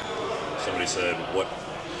good. Somebody said, what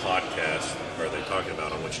podcast are they talking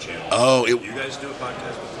about on which channel? Oh, you guys do a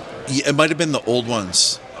podcast with Victoria? Yeah, it might have been the old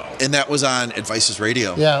ones. And that was on Advices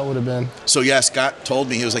Radio. Yeah, it would have been. So, yeah, Scott told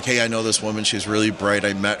me, he was like, hey, I know this woman. She's really bright.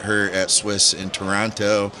 I met her at SWIS in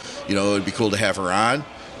Toronto. It would be cool to have her on.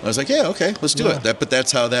 I was like, yeah, okay, let's do it. But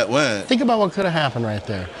that's how that went. Think about what could have happened right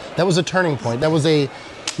there. That was a turning point. That was a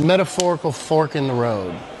metaphorical fork in the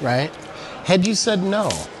road, right? Had you said no.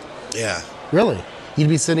 Yeah. Really? You'd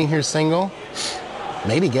be sitting here single?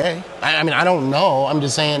 Maybe gay. I mean, I don't know. I'm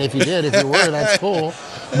just saying if you did, if you were, that's cool.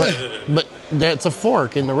 But that's a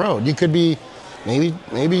fork in the road. You could be,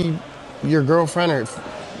 maybe your girlfriend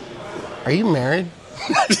are you married?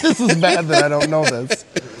 This is bad that I don't know this.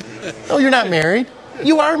 No, you're not married.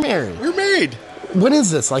 You are married. We're married. When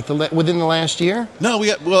is this? Like within the last year? No,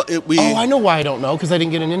 Oh, I know why I don't know, because I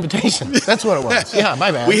didn't get an invitation. That's what it was. Yeah,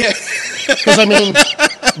 my bad. Because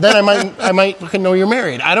then I might fucking know you're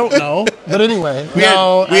married. I don't know, but anyway, we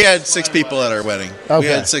had 6 people at our wedding. Okay. We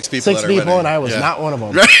had 6 people. Six at our people, wedding. and I was Yeah. not one of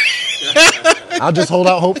them. I'll just hold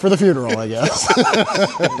out hope for the funeral, I guess.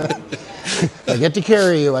 I get to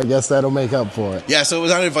carry you. I guess that'll make up for it. Yeah, so it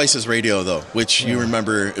was on Advices Radio, though, which you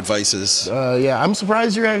remember Advices. Yeah, I'm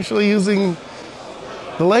surprised you're actually using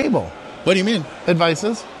the label. What do you mean?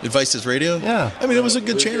 Advices? Advices Radio? Yeah. I mean, it was a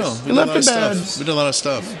good channel. We did a left lot of it bad. stuff. We did a lot of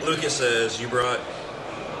stuff. Lucas says you brought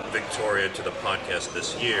Victoria to the podcast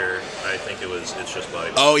this year. I think it's just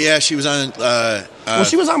bodybuilding. Oh, yeah, she was on... Well,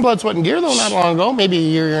 she was on Blood, Sweat, and Gear, though, not long ago. Maybe a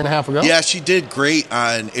year and a half ago. Yeah, she did great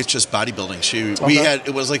on It's Just Bodybuilding.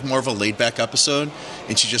 It was like more of a laid-back episode,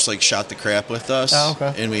 and she just like shot the crap with us. Oh,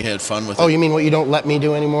 okay. And we had fun with it. Oh, you mean what you don't let me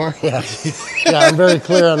do anymore? Yeah. Yeah, I'm very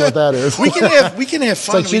clear on what that is. We can have fun. It's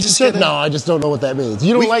like she just said, no, I just don't know what that means.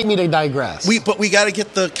 You don't like me to digress. But we got to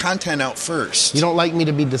get the content out first. You don't like me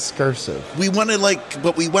to be discursive. We want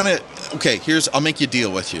to okay, I'll make you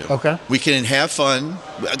deal with you. Okay. We can have fun.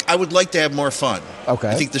 I would like to have more fun. Okay.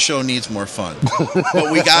 I think the show needs more fun.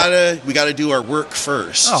 But we gotta do our work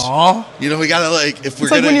first. Aw. You know, we gotta It's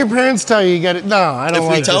like when your parents tell you got it. No, I don't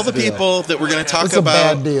like If we tell this the deal. people that we're going to talk It's a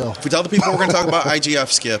about, bad deal. If we tell the people we're going to talk about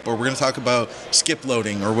IGF skip, or we're going to talk about skip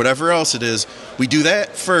loading, or whatever else it is, we do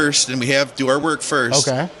that first, and we do our work first.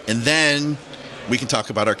 Okay. And then we can talk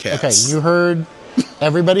about our cats. Okay, you heard.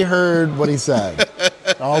 Everybody heard what he said.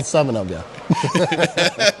 All 7 of you.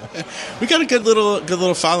 We got a good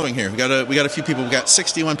little following here. We got a few people. We got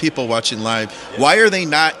 61 people watching live. Why are they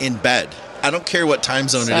not in bed? I don't care what time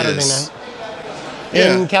zone Saturday it is. night.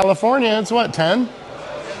 Yeah. In California, it's what, 10?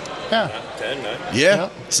 Yeah. 10, 9. Yeah,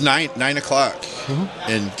 Yep. it's 9 o'clock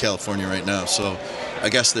in California right now. So I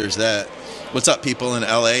guess there's that. What's up, people in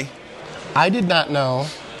LA? I did not know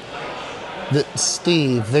that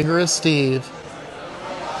Vigorous Steve,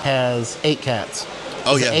 has 8 cats.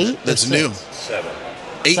 Oh, Is it yeah. 8 or That's 6? new. 7.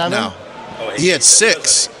 8 7? now. Oh, 8. He had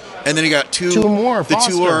 6, and then he got 2. 2 more, The 2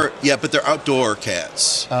 foster. are but they're outdoor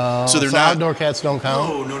cats. So they're not outdoor cats don't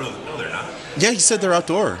count. No, they're not. Yeah, he said they're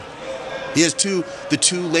outdoor. He has the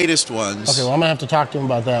 2 latest ones. Okay, well I'm gonna have to talk to him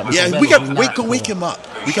about that. Yeah, because we that got is wake not cool. him up.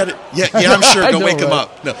 We got it. Yeah, I'm sure. I Go know, wake him right?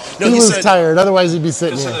 up. No, He was said tired. Otherwise, he'd be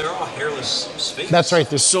sitting So here. they're all hairless sphinx. That's right.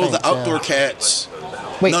 There's so. The Sphinx, outdoor yeah. cats.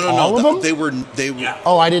 Wait, No. all of them? They were.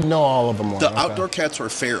 Oh, I didn't know all of them were. The Okay. outdoor cats were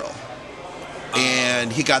feral,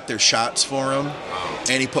 and he got their shots for them,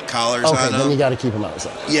 and he put collars Okay, on then you them. got to keep them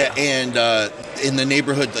outside. Yeah, and in the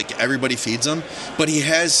neighborhood, like everybody feeds them, but he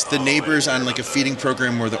has the neighbors on like a feeding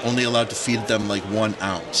program where they're only allowed to feed them like 1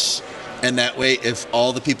 ounce. And that way, if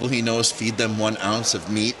all the people he knows feed them 1 ounce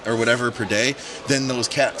of meat or whatever per day, then those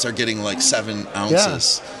cats are getting like 7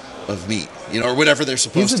 ounces of meat, or whatever they're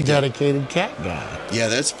supposed He's to a get. dedicated cat guy. Yeah,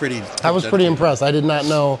 that's pretty. I was pretty impressed. I did not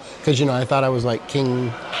know because I thought I was like king.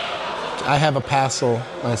 I have a passel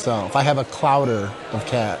myself. I have a clouder of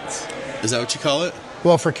cats. Is that what you call it?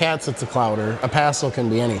 Well, for cats, it's a clouder. A passel can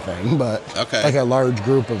be anything, but Okay. like a large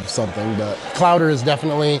group of something. But clouder is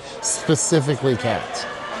definitely specifically cats.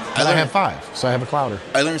 And I have 5, so I have a clouder.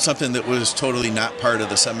 I learned something that was totally not part of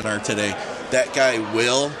the seminar today. That guy,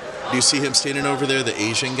 Will, do you see him standing over there, the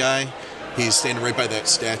Asian guy? He's standing right by that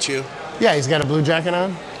statue. Yeah, he's got a blue jacket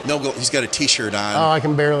on. No, he's got a T-shirt on. Oh, I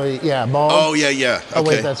can barely. Yeah, bald. Oh, yeah. Okay. Oh,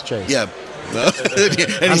 wait, that's Chase. Yeah. and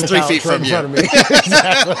On he's the 3 couch feet right from in you. front of me.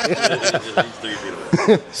 Exactly. He's 3 feet away.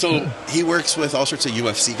 So he works with all sorts of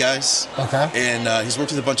UFC guys. Okay. And he's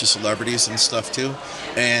worked with a bunch of celebrities and stuff too.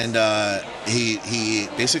 And he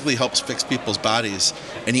basically helps fix people's bodies.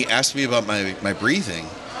 And he asked me about my breathing.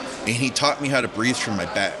 And he taught me how to breathe from my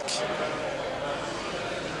back.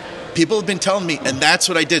 People have been telling me, and that's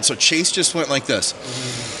what I did. So Chase just went like this.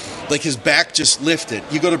 Like his back just lifted.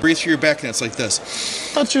 You go to breathe through your back and it's like this.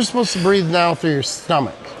 I thought you're supposed to breathe now through your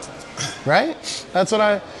stomach, right? That's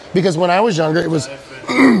what because when I was younger, it was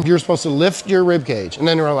you're supposed to lift your rib cage, and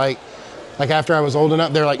then they were like after I was old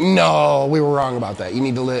enough, they're like, no, we were wrong about that. You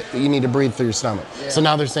need to breathe through your stomach. Yeah. So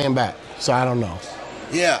now they're saying back. So I don't know.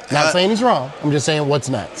 Yeah. Not saying he's wrong. I'm just saying what's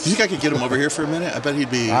next. Do you think I could get him over here for a minute? I bet he'd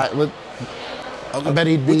be. I bet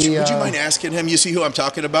he'd be. Would you mind asking him? You see who I'm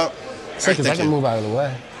talking about? Because I can move out of the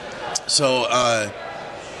way. So,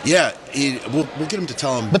 yeah, we'll get him to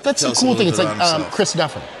tell him. But that's the cool thing. It's like Chris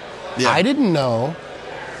Duffin. Yeah. I didn't know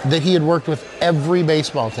that he had worked with every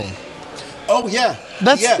baseball team. Oh yeah,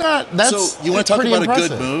 That's so you want to talk about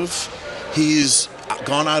impressive. a good move? He's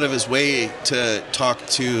gone out of his way to talk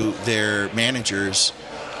to their managers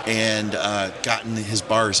and gotten his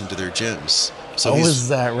bars into their gyms. So is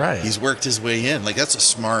that right? He's worked his way in. Like that's a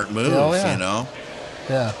smart move,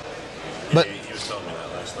 Yeah. But He was telling me that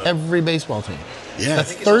last night. every baseball team. Yeah.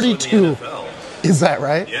 That's I think he's also in 32. the NFL. Is that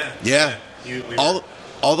right? Yeah.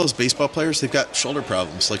 All those baseball players, they've got shoulder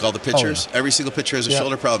problems. Like all the pitchers, every single pitcher has a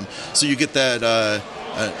shoulder problem. So you get that,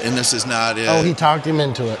 and this is not. He talked him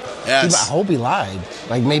into it. Yes. I hope he lied.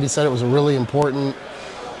 Like maybe said it was a really important.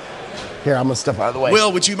 Here, I'm gonna step out of the way.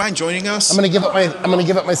 Will, would you mind joining us? I'm gonna give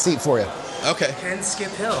up my seat for you. Okay. And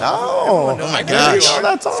Skip Hill. Oh my gosh. Oh,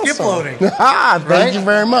 that's awesome. Skip loading. Thank you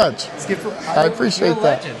very much. Skip, I appreciate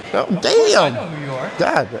that. Oh, damn. I know who you are.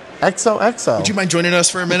 God, XOXO. Would you mind joining us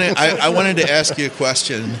for a minute? I wanted to ask you a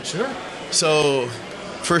question. Sure. So,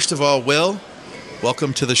 first of all, Will,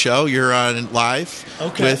 welcome to the show. You're on live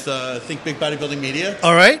with Think Big Bodybuilding Media.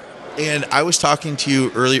 All right. And I was talking to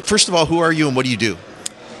you earlier. First of all, who are you and what do you do?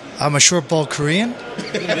 I'm a short ball Korean.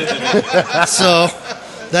 So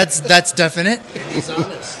that's definite. He's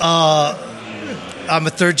honest. I'm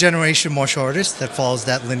a third generation martial artist that follows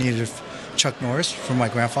that lineage of Chuck Norris from my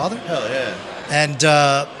grandfather. Hell yeah. And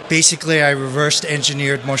basically, I reversed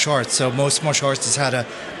engineered martial arts. So most martial arts is how to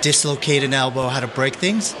dislocate an elbow, how to break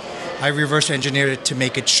things. I reverse engineered it to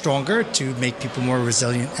make it stronger, to make people more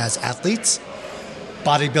resilient as athletes.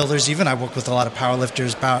 Bodybuilders even. I work with a lot of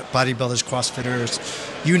powerlifters, bodybuilders,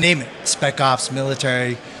 CrossFitters, you name it. Spec ops,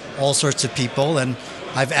 military, all sorts of people. And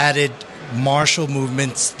I've added martial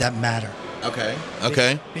movements that matter.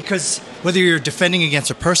 Okay. Because whether you're defending against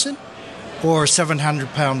a person or a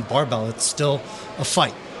 700-pound barbell, it's still a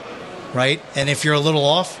fight, right? And if you're a little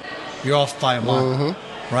off, you're off by a mile,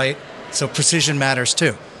 right? So precision matters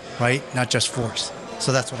too, right? Not just force.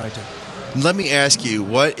 So that's what I do. Let me ask you,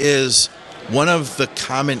 what is one of the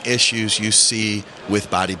common issues you see with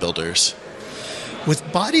bodybuilders? With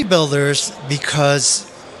bodybuilders,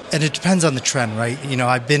 because, and it depends on the trend, right? You know,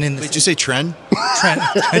 I've been in this... Did you say trend? Trend.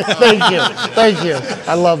 Thank you.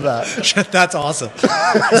 I love that. That's awesome.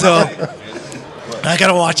 So I got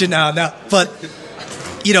to watch it now. But,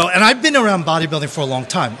 you know, and I've been around bodybuilding for a long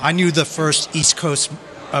time. I knew the first East Coast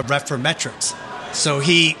rep for metrics. So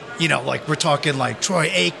he, you know, like we're talking like Troy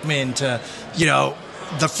Aikman to, you know,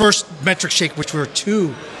 the first metric shake, which were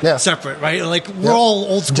two separate, right? Like we're all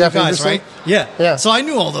old school Jeff guys, Anderson? right? Yeah. Yeah. So I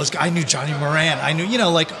knew all those guys. I knew Johnny Moran. I knew, you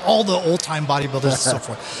know, like all the old time bodybuilders and so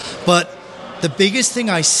forth. But the biggest thing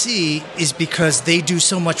I see is because they do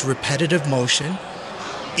so much repetitive motion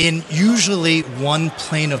in usually one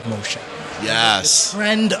plane of motion. Yes. The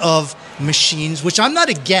trend of machines, which I'm not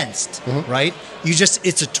against, right?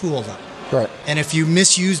 It's a tool though. Right. And if you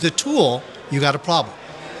misuse the tool, you got a problem.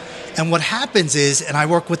 And what happens is, and I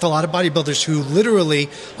work with a lot of bodybuilders who literally,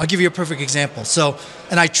 I'll give you a perfect example. So,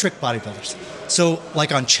 and I trick bodybuilders. So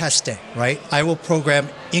like on chest day, right? I will program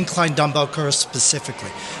incline dumbbell curls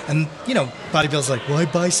specifically. And, you know, bodybuilders are like, why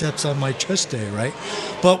biceps on my chest day, right?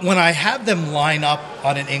 But when I have them line up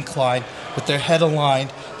on an incline with their head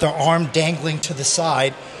aligned, their arm dangling to the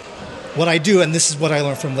side, what I do, and this is what I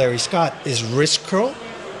learned from Larry Scott, is wrist curl,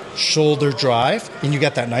 shoulder drive, and you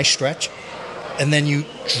get that nice stretch. And then you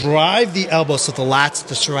drive the elbow so the lats,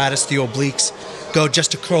 the serratus, the obliques go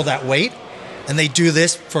just to curl that weight. And they do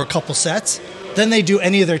this for a couple sets. Then they do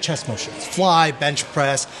any of their chest motions. Fly, bench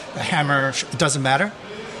press, a hammer, it doesn't matter.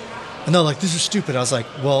 And they're like, this is stupid. I was like,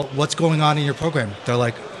 well, what's going on in your program? They're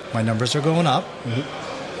like, my numbers are going up.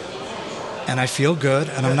 And I feel good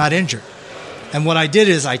and I'm not injured. And what I did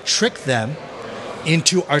is I tricked them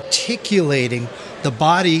into articulating the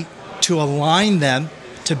body to align them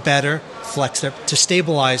to better flex to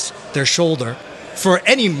stabilize their shoulder for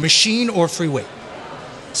any machine or free weight.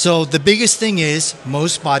 So the biggest thing is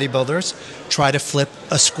most bodybuilders try to flip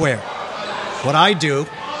a square. What I do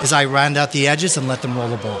is I round out the edges and let them roll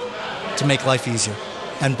the ball to make life easier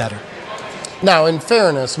and better. Now, in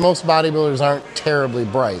fairness, most bodybuilders aren't terribly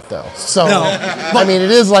bright, though. So, No, I mean,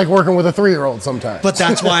 it is like working with a 3-year-old sometimes. But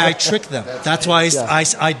that's why I trick them. That's why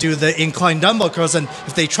I do the incline dumbbell curls. And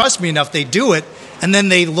if they trust me enough, they do it. And then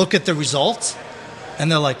they look at the results.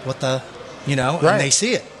 And they're like, what the, you know, Right. and they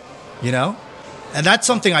see it, you know. And that's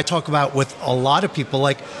something I talk about with a lot of people.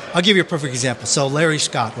 Like, I'll give you a perfect example. So Larry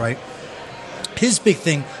Scott, right? His big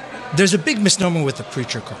thing, there's a big misnomer with the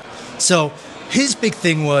preacher curl. So his big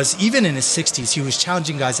thing was, even in his 60s, he was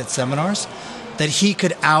challenging guys at seminars that he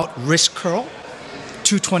could out wrist curl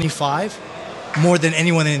 225 more than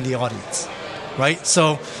anyone in the audience, right?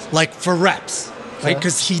 So, like for reps, right?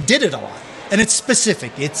 Because he did it a lot. And it's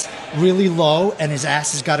specific. It's really low, and his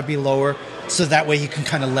ass has got to be lower, so that way he can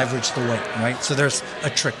kind of leverage the weight, right? So there's a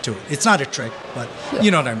trick to it. It's not a trick, but you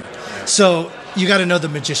know what I mean. So you got to know the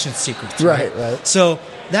magician's secrets, right? Right. So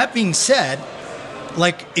that being said,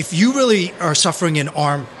 like if you really are suffering in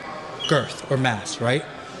arm girth or mass, right?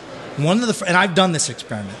 One of the, and I've done this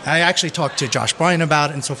experiment. I actually talked to Josh Bryan about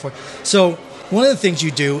it and so forth. So one of the things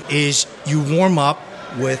you do is you warm up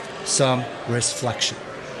with some wrist flexion,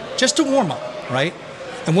 just to warm up, right?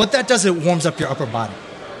 And what that does, it warms up your upper body.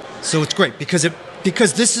 So it's great because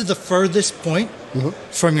this is the furthest point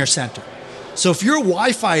from your center. So if your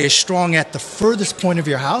Wi-Fi is strong at the furthest point of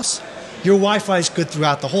your house, your Wi-Fi is good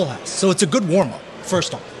throughout the whole house. So it's a good warm-up,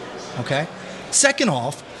 first off, okay? Second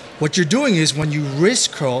off, what you're doing is when you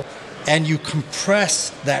wrist curl and you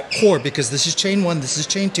compress that core, because this is chain 1, this is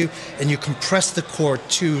chain 2, and you compress the core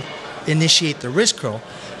to initiate the wrist curl,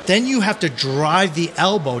 then you have to drive the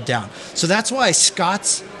elbow down. So that's why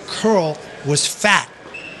Scott's curl was fat.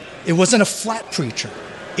 It wasn't a flat preacher.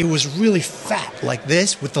 It was really fat, like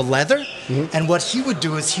this, with the leather. And what he would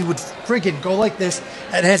do is he would friggin' go like this,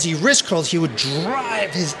 and as he wrist curls, he would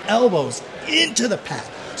drive his elbows into the pad.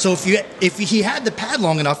 So if he had the pad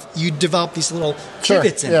long enough, you'd develop these little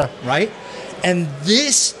pivots in it, right? And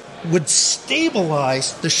this would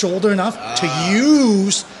stabilize the shoulder enough to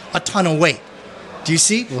use a ton of weight. Do you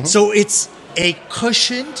see? So it's a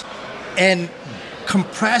cushioned and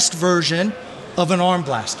compressed version of an arm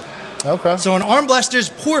blaster. Okay. So an arm blaster is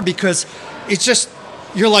poor because it's just,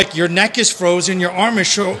 you're like, your neck is frozen, your arm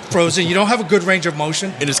is frozen, you don't have a good range of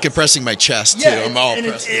motion. And it's compressing my chest, too. I'm all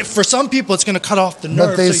pressed. For some people, it's going to cut off the nerve.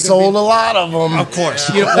 But they sold a lot of them. Of course.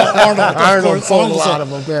 Arnold sold a lot of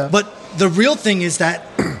them, yeah. But the real thing is that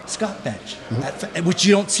Scott bench, which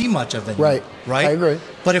you don't see much of anymore. Right? I agree.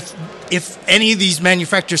 But if any of these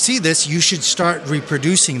manufacturers see this, you should start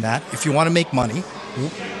reproducing that if you want to make money.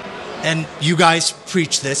 And you guys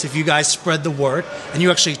preach this, if you guys spread the word and you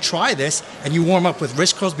actually try this and you warm up with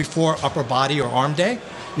wrist curls before upper body or arm day,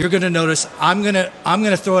 you're going to notice, I'm going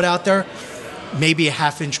to throw it out there, maybe a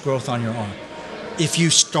half-inch growth on your arm. If you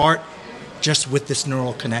start just with this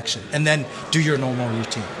neural connection and then do your normal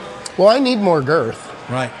routine. Well, I need more girth.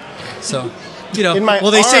 Right. So, you know,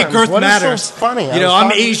 they say girth matters. So funny? You know,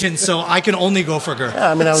 I'm Asian, so I can only go for girth. Yeah,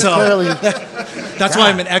 I mean, I was clearly... That's why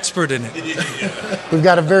I'm an expert in it. We've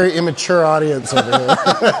got a very immature audience over here.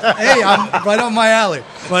 Hey, I'm right on my alley.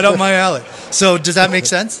 Right on my alley. So does that make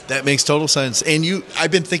sense? That makes total sense. And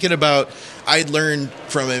I've been thinking about, I learned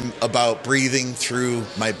from him about breathing through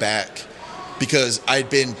my back because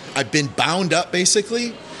I've been bound up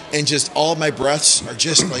basically, and just all my breaths are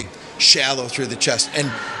just like shallow through the chest.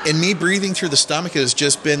 And me breathing through the stomach has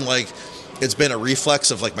just been like, it's been a reflex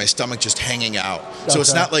of like my stomach just hanging out. So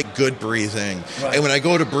it's not like good breathing. Right. And when I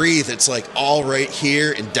go to breathe, it's like all right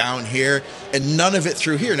here and down here and none of it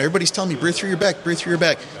through here. And everybody's telling me, breathe through your back, breathe through your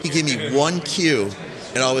back. He gave me one cue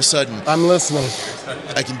and all of a sudden, I'm listening.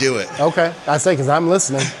 I can do it. Okay. I say, because I'm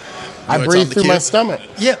listening. I breathe through my stomach.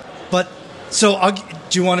 Yeah. But so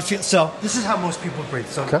do you want to feel? So this is how most people breathe.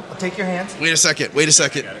 So I'll take your hands. Wait a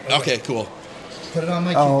second. Okay, cool. Put it on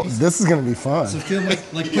my kidneys. This is going to be fun. So feel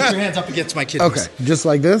like put your hands up against my kidneys. Okay, just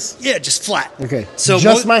like this? Yeah, just flat. Okay, so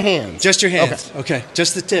just my hands. Just your hands. Okay,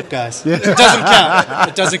 just the tip, guys. Yeah. It doesn't count.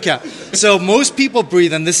 It doesn't count. So most people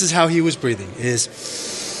breathe, and this is how he was breathing, is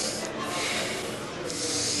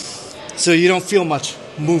so you don't feel much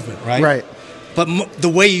movement, right? Right. But the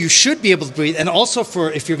way you should be able to breathe, and also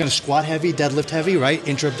for if you're going to squat heavy, deadlift heavy, right?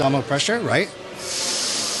 Intra-abdominal pressure, right?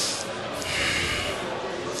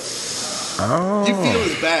 Oh. You feel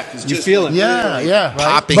his back. You feel it. Yeah.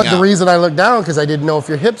 Popping But out. the reason I looked down because I didn't know if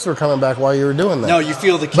your hips were coming back while you were doing that. No, you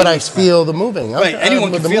feel the key. But I feel the moving. Right,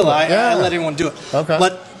 anyone can feel it. I let anyone do it. Okay.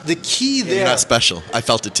 But the key there... You're not special. I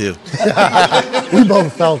felt it too. We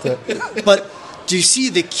both felt it. But do you see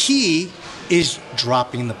the key is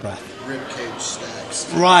dropping the breath? Rib cage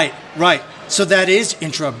stacks. Right. So that is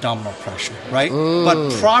intra-abdominal pressure, right?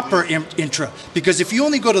 But proper intra. Because if you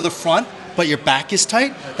only go to the front, but your back is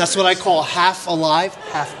tight, that's what I call half alive,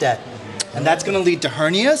 half dead. And that's going to lead to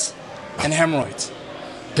hernias and hemorrhoids.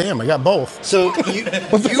 Damn, I got both. So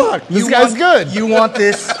What the fuck? This guy's good. You want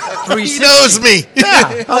this 360. He knows me.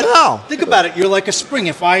 Yeah, I know. Think about it. You're like a spring.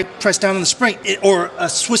 If I press down on the spring, or a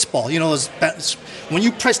Swiss ball, you know, when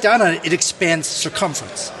you press down on it, it expands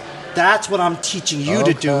circumference. That's what I'm teaching you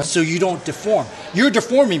to do so you don't deform. You're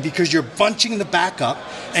deforming because you're bunching the back up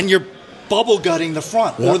and you're bubble gutting the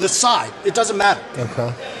front or the side. It doesn't matter.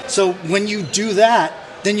 Okay. So when you do that,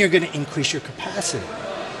 then you're going to increase your capacity.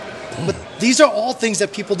 But these are all things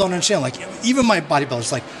that people don't understand. Like even my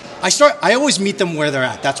bodybuilders, like I always meet them where they're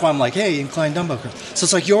at. That's why I'm like, hey, incline dumbbell curls. So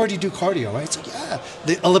it's like, you already do cardio, right? It's like, yeah.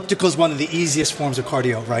 The elliptical is one of the easiest forms of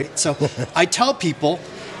cardio, right? So I tell people,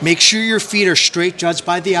 make sure your feet are straight judged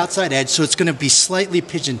by the outside edge, so it's going to be slightly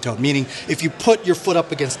pigeon-toed, meaning if you put your foot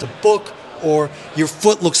up against a book or your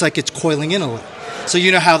foot looks like it's coiling in a little. So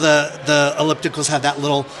you know how the ellipticals have that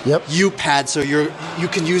little U pad, so you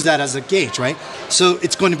can use that as a gauge, right? So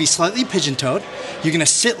it's going to be slightly pigeon-toed. You're going to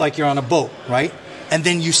sit like you're on a boat, right? And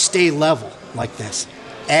then you stay level like this.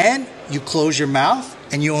 And you close your mouth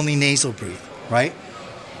and you only nasal breathe, right?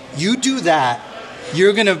 You do that,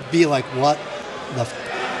 you're going to be like, what the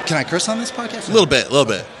can I curse on this podcast? A little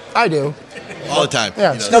bit. I do. All the time.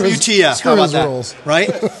 Yeah. WTF. Screw How about his that? rules. Right?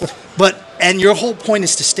 And your whole point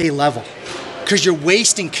is to stay level because you're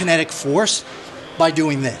wasting kinetic force by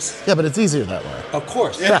doing this. Yeah, but it's easier that way. Of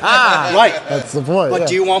course. Right. That's the point. But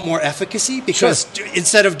do you want more efficacy? Because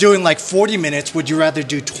instead of doing like 40 minutes, would you rather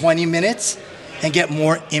do 20 minutes and get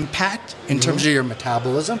more impact in terms of your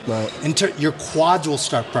metabolism? Right. Your quads will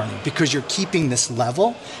start burning because you're keeping this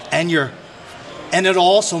level, and it'll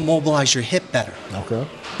also mobilize your hip better. Okay.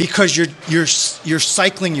 Because you're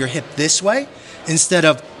cycling your hip this way instead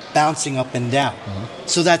of bouncing up and down.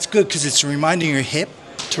 So that's good because it's reminding your hip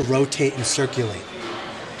to rotate and circulate.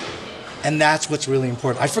 And that's what's really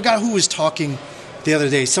important. I forgot who was talking the other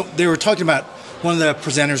day. So they were talking about, one of the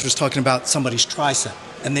presenters was talking about somebody's tricep.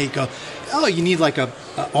 And they go, oh, you need like a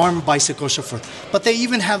arm bicycle, so forth. But they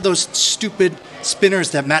even have those stupid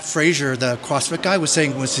spinners that Matt Frazier, the CrossFit guy, was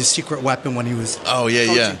saying was his secret weapon when he was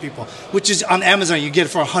coaching people. Which is on Amazon. You get it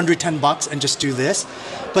for $110 and just do this.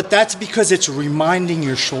 But that's because it's reminding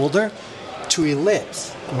your shoulder to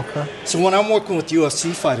ellipse. Okay. So when I'm working with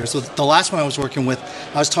UFC fighters, so the last one I was working with,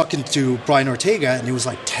 I was talking to Brian Ortega, and it was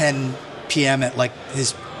like 10 p.m. at like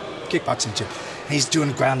his kickboxing gym. And he's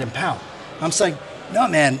doing ground and pound. I'm saying, no,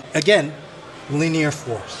 man, again, linear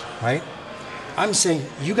force, right? I'm saying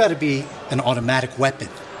you got to be an automatic weapon.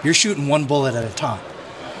 You're shooting one bullet at a time.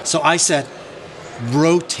 So I said,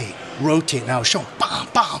 rotate. And I was showing, bam,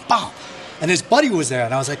 bam, bam. And his buddy was there,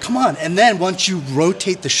 and I was like, come on. And then once you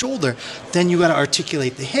rotate the shoulder, then you got to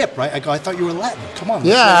articulate the hip, right? I go, I thought you were Latin. Come on.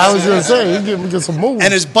 Yeah, I was going to say, you get some moves.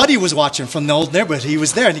 And his buddy was watching from the old neighborhood. He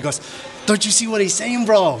was there, and he goes, don't you see what he's saying,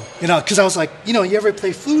 bro? You know, because I was like, you ever play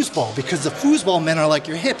foosball? Because the foosball men are like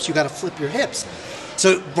your hips. You got to flip your hips.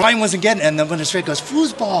 So Brian wasn't getting it, and then when his friend goes,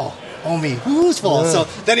 foosball. Homie, foosball. Yeah. So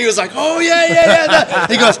then he was like, oh, yeah.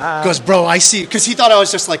 He goes, bro, I see. Because he thought I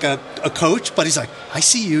was just like a coach, but he's like, I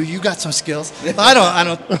see you. You got some skills. I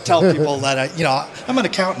don't tell people that I'm an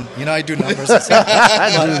accountant. I do numbers.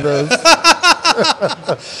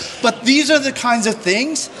 But these are the kinds of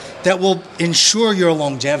things that will ensure your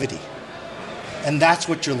longevity. And that's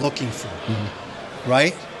what you're looking for,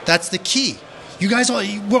 right? That's the key. You guys,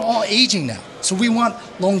 we're all aging now. So we want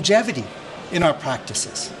longevity in our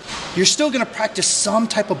practices. You're still going to practice some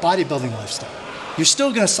type of bodybuilding lifestyle. You're still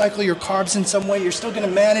going to cycle your carbs in some way. You're still going to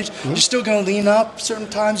manage. You're still going to lean up certain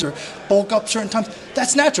times or bulk up certain times.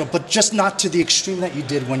 That's natural, but just not to the extreme that you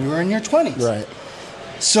did when you were in your 20s. Right.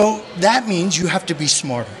 So that means you have to be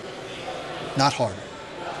smarter, not harder,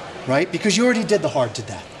 right? Because you already did the hard to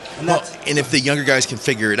death. And if the younger guys can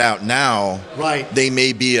figure it out now, they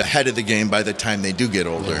may be ahead of the game by the time they do get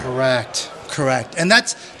older. Correct. And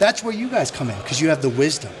that's where you guys come in, because you have the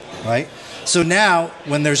wisdom, right? So now,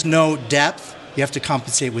 when there's no depth, you have to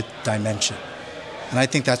compensate with dimension. And I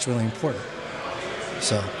think that's really important.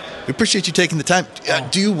 So we appreciate you taking the time.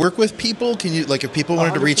 Do you work with people? Can you, like, if people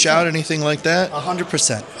wanted to reach out, anything like that?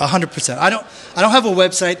 100%. I don't have a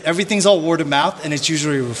website. Everything's all word of mouth, and it's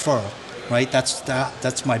usually a referral. Right,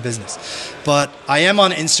 that's my business. But I am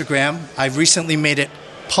on Instagram. I recently made it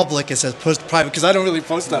public as opposed to private because I don't really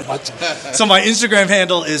post that much. So my Instagram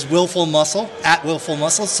handle is Willful Muscle, @Willful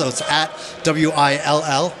Muscle. So it's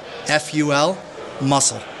 @WILLFUL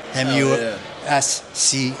Muscle,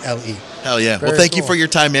 MUSCLE. Hell yeah! Well, thank you for your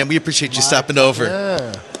time, man. We appreciate you stopping over.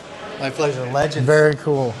 Yeah. My pleasure, legend. Very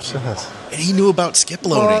cool. And he knew about skip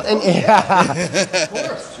loading. Of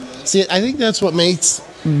course. See, I think that's what makes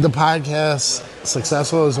the podcast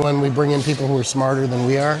successful is when we bring in people who are smarter than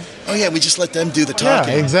we are. Oh yeah, we just let them do the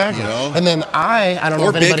talking. Yeah, exactly. And then I don't know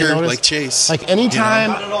if anybody bigger, noticed, like Chase. Like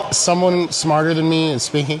anytime someone smarter than me is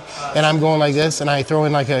speaking, and I'm going like this, and I throw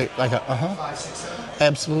in like a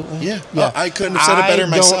absolutely. Yeah. I couldn't have said it better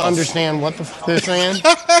myself. I don't understand what the fuck they're saying.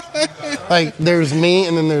 Like, there's me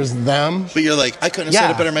and then there's them. But you're like, I couldn't have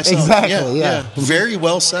said it better myself. Exactly, yeah. Very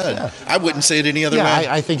well said. Yeah. I wouldn't say it any other way.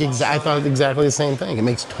 I think I thought exactly the same thing. It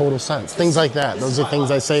makes total sense. Things like that. Those are things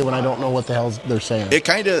I say when I don't know what the hell they're saying. It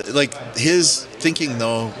kind of, like, his thinking,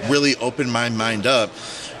 though, really opened my mind up.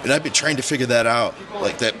 And I've been trying to figure that out,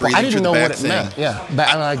 like that breathing through the back thing. I didn't know what it meant.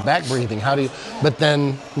 Yeah, like back breathing. How do you? But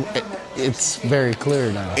then it's very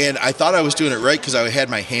clear now. And I thought I was doing it right because I had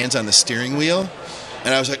my hands on the steering wheel,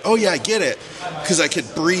 And I was like, oh, yeah, I get it. Because I could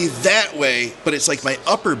breathe that way, but it's like my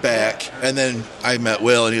upper back. And then I met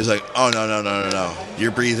Will, and he was like, oh, no.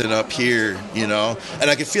 You're breathing up here, you know? And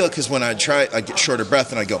I could feel it because when I'd get short of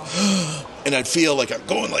breath, and I'd go, and I'd feel like I'm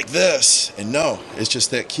going like this. And no, it's just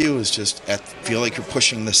that cue is just, feel like you're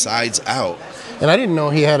pushing the sides out. And I didn't know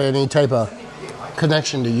he had any type of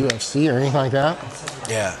connection to UFC or anything like that.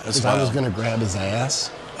 Yeah, that's I was going to grab his ass.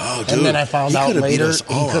 Oh, dude. And then I found out later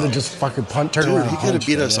he could have just fucking turned around. He could have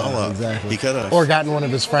beat us all up. Exactly. He could have. Or gotten one of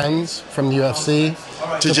his friends from the UFC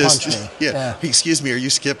to just punch me. Yeah. Excuse me, are you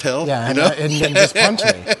Skip Hill? Yeah, you know? and then just punch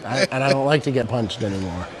me. And I don't like to get punched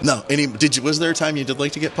anymore. No. Was there a time you did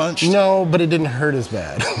like to get punched? No, but it didn't hurt as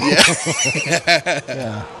bad. Yeah.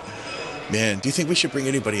 Yeah. Man, do you think we should bring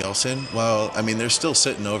anybody else in? Well, I mean, they're still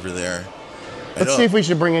sitting over there. Let's see if we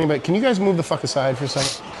should bring anybody. Can you guys move the fuck aside for a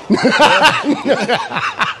second?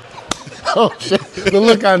 Oh shit! The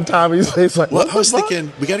look on Tommy's face, like, well, I was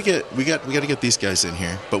thinking we gotta get these guys in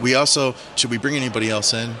here. But we also should we bring anybody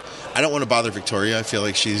else in? I don't want to bother Victoria. I feel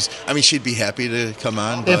like she'd be happy to come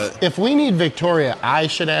on. But if we need Victoria, I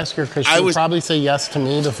should ask her because she would probably say yes to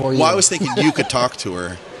me before you. Well, I was thinking you could talk to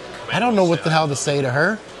her. I don't know what the hell to say to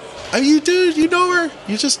her. I mean, you know her.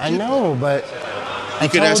 I know, but I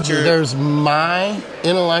told you there's my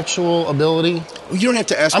intellectual ability. You don't have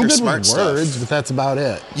to ask her smart stuff. I'm good with words, but that's about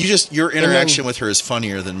it. Your interaction with her is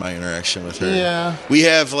funnier than my interaction with her. Yeah. We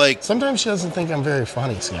have sometimes she doesn't think I'm very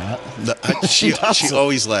funny, Scott. She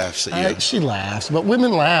always laughs at you. She laughs, but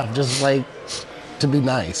women laugh just like to be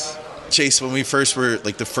nice. Chase, when we first were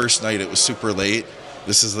the first night, it was super late.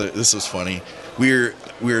 This was funny. We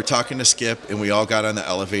were talking to Skip, and we all got on the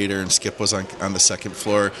elevator, and Skip was on the second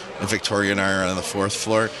floor, and Victoria and I are on the fourth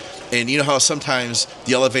floor. And you know how sometimes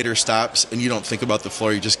the elevator stops, and you don't think about the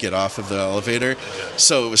floor, you just get off of the elevator?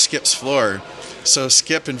 So it was Skip's floor. So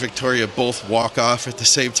Skip and Victoria both walk off at the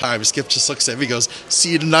same time. Skip just looks at me and goes,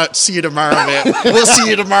 see you tomorrow, man. We'll see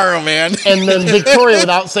you tomorrow, man. And then Victoria,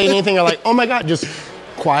 without saying anything, are like, oh my God, just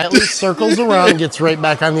quietly circles around, gets right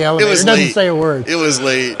back on the elevator. It doesn't say a word. It was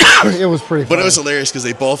late. It was pretty funny. But it was hilarious because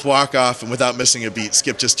they both walk off, and without missing a beat,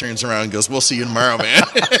 Skip just turns around and goes, we'll see you tomorrow, man.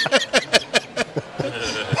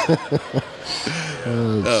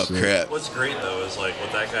 Oh, crap. What's great, though, is what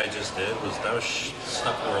that guy just did was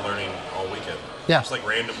stuff we were learning all weekend. Yeah. It's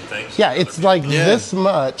random things. Yeah, it's this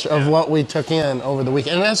much of what we took in over the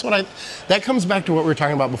weekend. And that's that comes back to what we were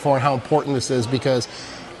talking about before and how important this is, because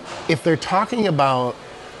if they're talking about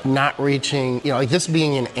not reaching, this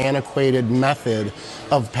being an antiquated method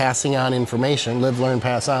of passing on information, live, learn,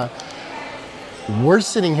 pass on, we're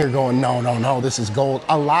sitting here going, no, this is gold.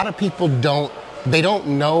 A lot of people don't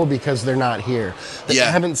know because they're not here. They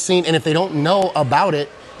haven't seen, and if they don't know about it,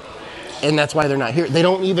 and that's why they're not here, they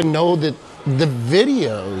don't even know that the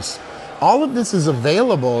videos, all of this is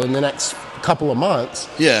available in the next couple of months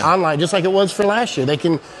online, just like it was for last year.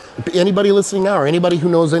 Anybody listening now or anybody who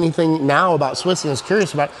knows anything now about SWIS and is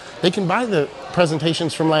curious about it, they can buy the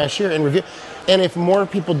presentations from last year and review. And if more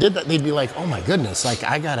people did that, they'd be like, oh my goodness,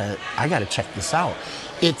 I gotta check this out.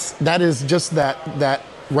 That is just that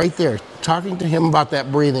right there. Talking to him about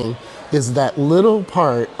that breathing is that little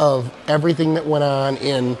part of everything that went on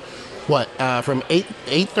in from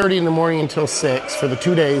 8:30 in the morning until 6 for the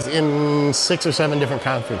 2 days in 6 or 7 different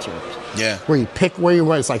conference rooms. Yeah. Where you pick where you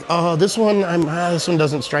want. It's like, oh, this one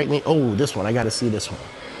doesn't strike me. Oh, this one, I got to see this one.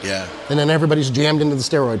 Yeah. And then everybody's jammed into the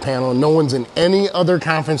steroid panel, and no one's in any other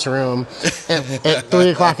conference room at 3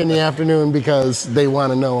 o'clock in the afternoon because they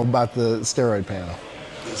want to know about the steroid panel.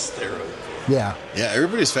 The steroid. Yeah. Yeah,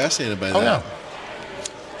 everybody's fascinated by that. Yeah.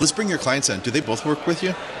 Let's bring your clients in. Do they both work with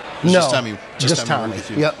you? No, just Tommy. Just Tommy.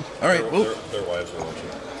 With you? Yep. All right. Well, their wives are watching.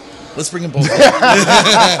 Let's bring them both in.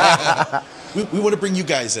 we want to bring you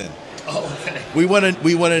guys in. Oh, okay. We want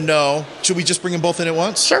to know. Should we just bring them both in at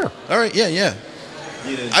once? Sure. All right. Yeah.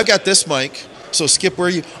 I've got this mic. So Skip, where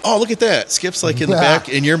are you? Oh, look at that. Skip's in the back,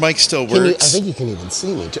 and your mic still works. I think you can even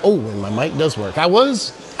see me. Oh, and my mic does work. I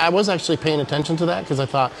was actually paying attention to that because I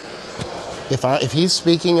thought if he's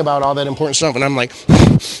speaking about all that important stuff, and I'm like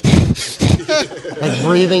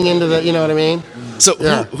breathing into the, you know what I mean? So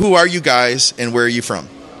who are you guys, and where are you from?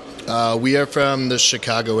 We are from the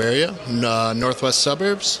Chicago area, northwest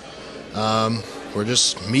suburbs. We're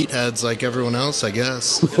just meatheads like everyone else, I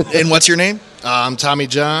guess. And what's your name? I'm Tommy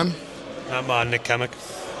John. I'm Nick Kemick.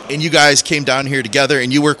 And you guys came down here together,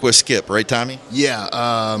 and you work with Skip, right, Tommy? Yeah,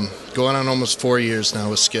 going on almost 4 years now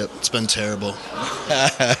with Skip. It's been terrible.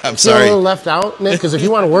 I'm sorry. You're a little left out, Nick, because if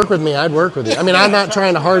you want to work with me, I'd work with you. I mean, I'm not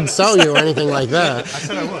trying to hard sell you or anything like that. I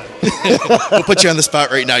said I would. We'll put you on the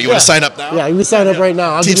spot right now. You want to sign up now? Yeah, you sign up right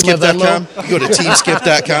now. I'll give you my Venmo. Teamskip.com. Go to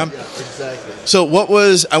teamskip.com. Exactly. So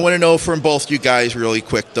I want to know from both you guys really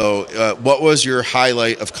quick, though, what was your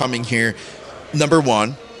highlight of coming here? Number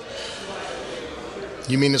one.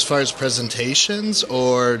 You mean as far as presentations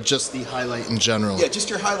or just the highlight in general? Yeah, just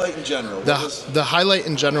your highlight in general. The highlight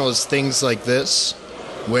in general is things like this,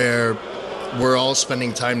 where we're all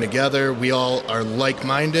spending time together. We all are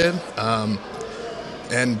like-minded,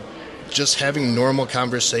 and just having normal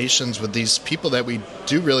conversations with these people that we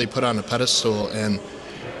do really put on a pedestal. And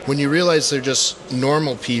when you realize they're just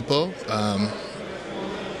normal people,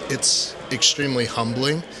 it's extremely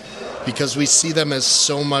humbling, because we see them as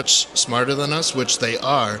so much smarter than us, which they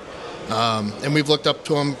are, and we've looked up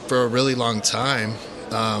to them for a really long time.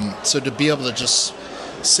 So to be able to just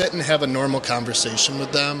sit and have a normal conversation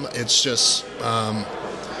with them, it's just,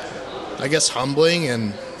 I guess, humbling,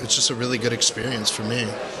 and it's just a really good experience for me.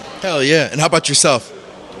 Hell yeah. And how about yourself?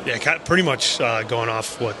 Yeah, pretty much going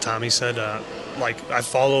off what Tommy said. I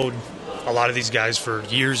followed a lot of these guys for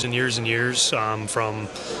years and years and years, from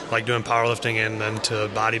like doing powerlifting and then to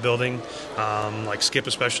bodybuilding. Like Skip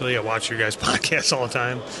especially, I watch your guys' podcasts all the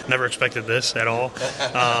time. Never expected this at all.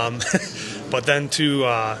 But then to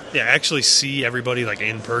actually see everybody like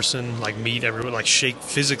in person, like meet everybody, like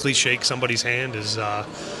physically shake somebody's hand is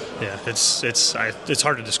it's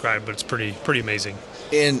hard to describe, but it's pretty amazing.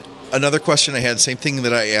 And another question I had, same thing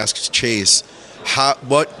that I asked Chase.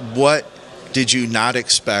 What did you not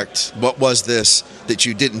expect? What was this that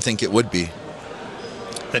you didn't think it would be?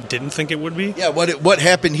 That didn't think it would be? Yeah, what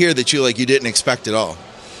happened here that you didn't expect at all?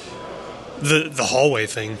 The hallway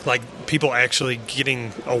thing, like people actually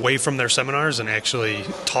getting away from their seminars and actually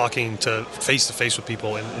talking to face with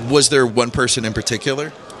people. And was there one person in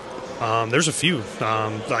particular? There's a few,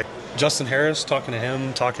 like Justin Harris, talking to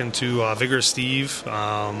him, talking to Vigorous Steve.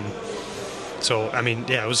 So, I mean,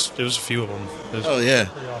 yeah, it was a few of them. Oh, yeah.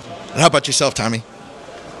 Awesome. And how about yourself, Tommy?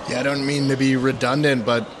 Yeah, I don't mean to be redundant,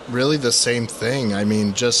 but really the same thing. I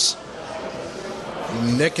mean, just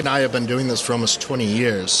Nick and I have been doing this for almost 20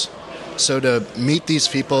 years. So to meet these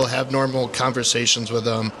people, have normal conversations with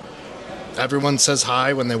them, everyone says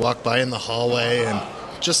hi when they walk by in the hallway, and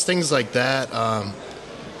just things like that.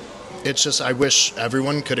 It's just, I wish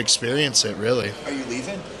everyone could experience it, really. Are you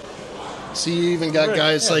leaving? So you even got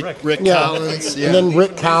guys like Rick Collins. Yeah. And then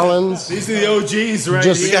Rick Collins. These are the OGs,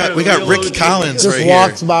 right? We got Rick Collins just right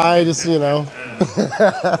walks here. by, just, Well,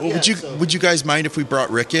 would you guys mind if we brought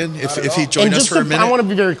Rick in? If he joined us for a minute? I want to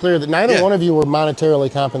be very clear that neither one of you were monetarily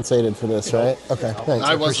compensated for this, right? Okay, thanks.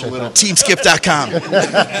 I was a little. Teamskip.com.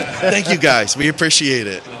 Thank you guys. We appreciate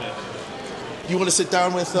it. You want to sit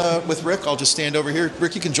down with Rick? I'll just stand over here.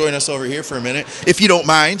 Rick, you can join us over here for a minute, if you don't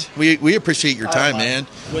mind. We appreciate your time, man.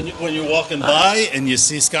 When you're walking by and you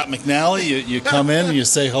see Scott McNally, you come in and you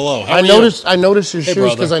say hello. I noticed your shoes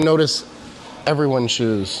brother. because I notice everyone's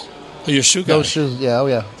shoes. Oh, your shoe guy? Those shoes, yeah, oh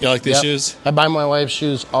yeah. You like these shoes? I buy my wife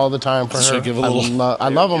shoes all the time for her. Give a little. I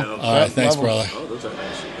love them. All right, thanks, brother. Oh, those are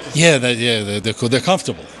nice. Yeah, they're cool. They're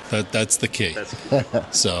comfortable. That's the key.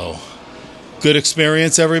 So, good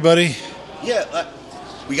experience, everybody. Yeah,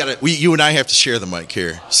 you and I have to share the mic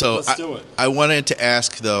here. So let's do it. I wanted to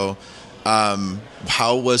ask though,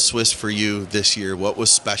 how was SWIS for you this year? What was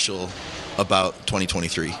special about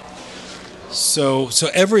 2023? So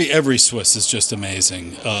every SWIS is just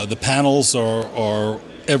amazing. The panels are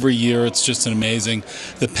every year. It's just an amazing.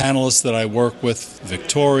 The panelists that I work with,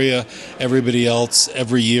 Victoria, everybody else,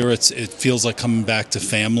 every year it feels like coming back to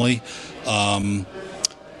family.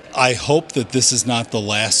 I hope that this is not the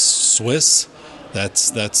last SWIS.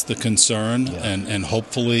 That's the concern, and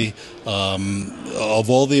hopefully, of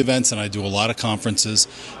all the events, and I do a lot of conferences,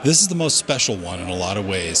 this is the most special one in a lot of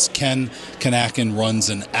ways. Ken Kanakin runs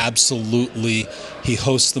he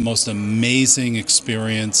hosts the most amazing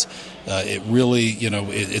experience. It really,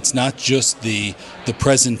 it's not just the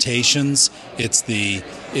presentations, it's the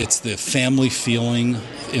family feeling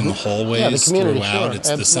in the hallways throughout. It's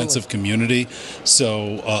the sense of community.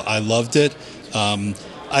 So I loved it.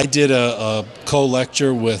 I did a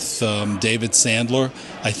co-lecture with David Sandler.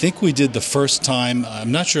 I think we did the first time,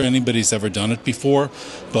 I'm not sure anybody's ever done it before,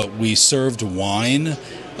 but we served wine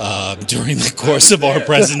during the course of our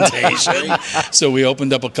presentation. So we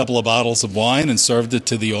opened up a couple of bottles of wine and served it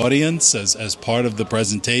to the audience as part of the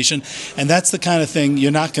presentation. And that's the kind of thing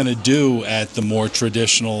you're not going to do at the more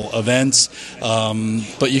traditional events,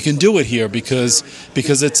 but you can do it here because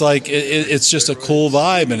it's like it's just a cool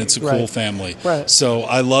vibe and it's a cool family. Right. So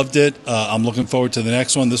I loved it. I'm looking forward to the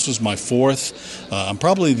next one. This was my fourth. I'm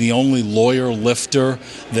probably the only lawyer lifter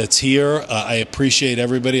that's here. I appreciate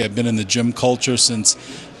everybody. I've been in the gym culture since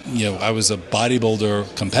I was a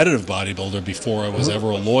bodybuilder, competitive bodybuilder before I was ever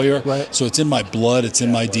a lawyer. Right. So it's in my blood, it's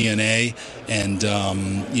in my DNA, and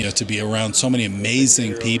to be around so many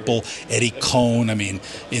amazing people, Eddie Cohn. I mean,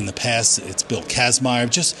 in the past, it's Bill Kazmaier,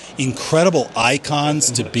 just incredible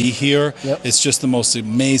icons to be here. Yep. It's just the most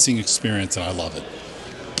amazing experience, and I love it.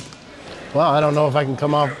 Well, I don't know if I can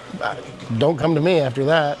come off. Don't come to me after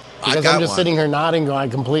that, because I'm just sitting here nodding, going, I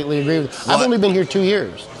completely agree with you. I've only been here 2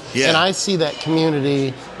 years. Yeah. And I see that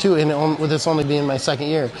community, too, and with this only being my second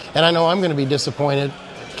year. And I know I'm going to be disappointed.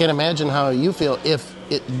 Can't imagine how you feel if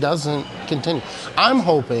it doesn't continue. I'm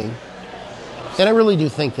hoping, and I really do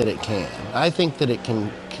think that it can. I think that it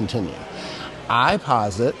can continue. I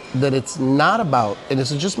posit that it's not about, and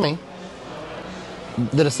this is just me,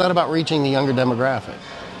 that it's not about reaching the younger demographic.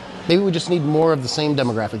 Maybe we just need more of the same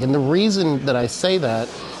demographic. And the reason that I say that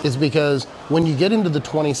is because when you get into the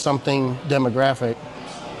 20-something demographic,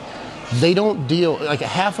 they don't deal, like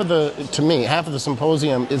half of the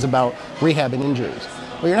symposium is about rehab and injuries.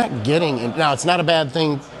 Well, you're not getting, now it's not a bad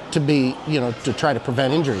thing to be, to try to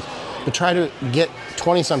prevent injuries, but try to get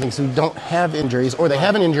 20-somethings who don't have injuries, or they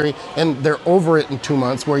have an injury and they're over it in 2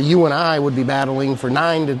 months, where you and I would be battling for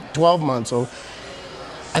 9 to 12 months. So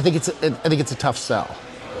I think it's a tough sell.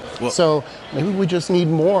 Well, so maybe we just need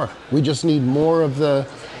more. We just need more of the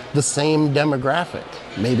same demographic.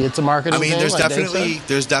 Maybe it's a marketing thing.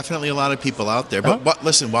 There's definitely a lot of people out there. But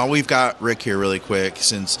listen, while we've got Rick here really quick,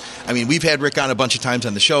 we've had Rick on a bunch of times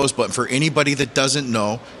on the shows, but for anybody that doesn't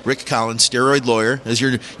know, Rick Collins, steroid lawyer, as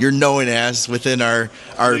you're known as within our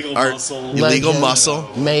legal muscle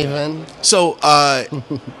maven. So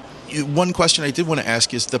one question I did want to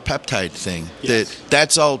ask is the peptide thing. Yes.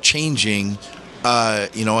 That's all changing.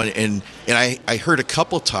 And I heard a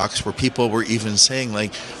couple talks where people were even saying,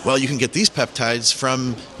 like, well, you can get these peptides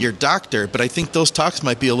from your doctor, but I think those talks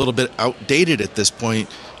might be a little bit outdated at this point.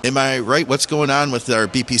 Am I right? What's going on with our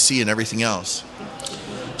BPC and everything else?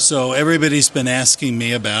 So everybody's been asking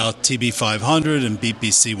me about TB500 and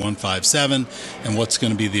BPC 157 and what's going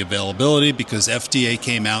to be the availability, because FDA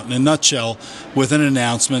came out in a nutshell with an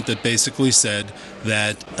announcement that basically said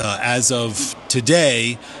that as of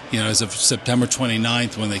today, as of September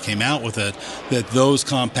 29th when they came out with it, that those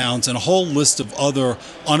compounds and a whole list of other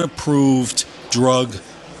unapproved drug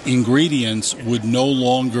ingredients would no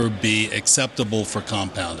longer be acceptable for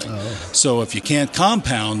compounding. So if you can't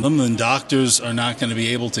compound them, then doctors are not going to be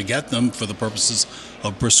able to get them for the purposes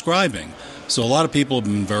of prescribing. So a lot of people have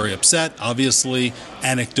been very upset. Obviously,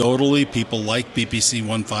 anecdotally, people like BPC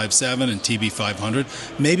 157 and TB 500.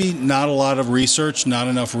 Maybe not a lot of research, not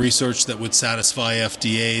enough research that would satisfy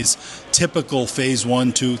FDA's typical phase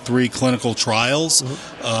 1, 2, 3 clinical trials.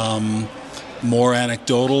 More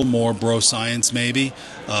anecdotal, more bro science maybe.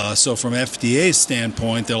 So from FDA's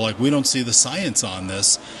standpoint, they're like, we don't see the science on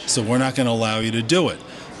this, so we're not going to allow you to do it.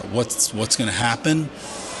 What's going to happen?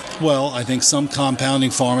 Well, I think some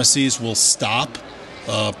compounding pharmacies will stop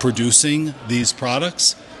producing these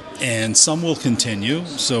products, and some will continue.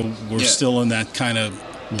 So we're still in that kind of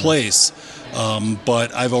place.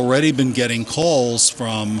 But I've already been getting calls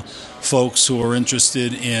from folks who are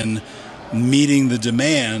interested in meeting the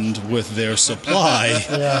demand with their supply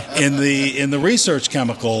in the research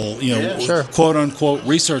chemical, quote unquote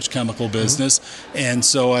research chemical business. And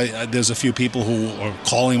so there's a few people who are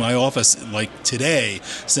calling my office like today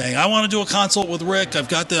saying, I want to do a consult with Rick.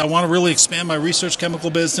 I want to really expand my research chemical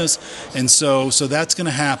business. And so that's going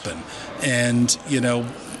to happen. And,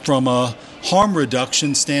 from a harm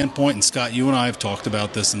reduction standpoint, and Scott, you and I have talked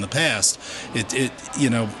about this in the past,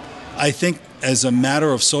 I think as a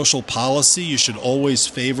matter of social policy, you should always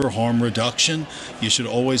favor harm reduction. You should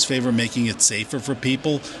always favor making it safer for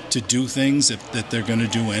people to do things that they're going to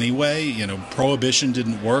do anyway. Prohibition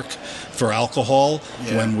didn't work for alcohol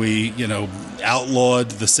when we,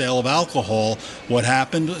 outlawed the sale of alcohol. What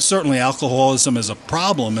happened? Certainly alcoholism is a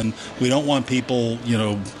problem, and we don't want people,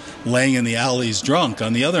 laying in the alleys drunk.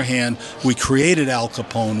 On the other hand, we created Al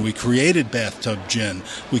Capone, we created bathtub gin,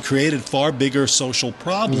 we created far bigger social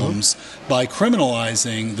problems by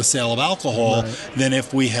criminalizing the sale of alcohol than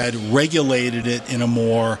if we had regulated it in a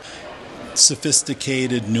more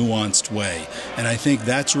sophisticated, nuanced way. And I think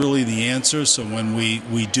that's really the answer. So when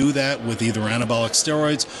we do that with either anabolic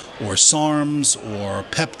steroids or SARMs or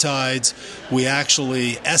peptides, we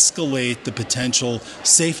actually escalate the potential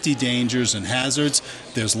safety dangers and hazards.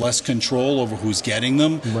 There's less control over who's getting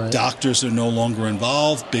them. Doctors are no longer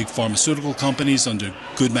involved. Big pharmaceutical companies under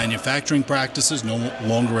good manufacturing practices no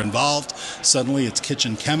longer involved. Suddenly it's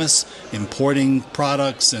kitchen chemists importing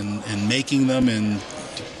products and making them in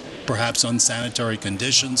perhaps unsanitary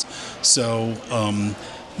conditions. So,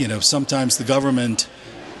 sometimes the government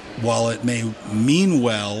while it may mean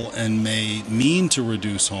well and may mean to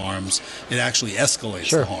reduce harms, it actually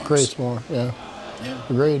escalates the harms. Creates more. Yeah.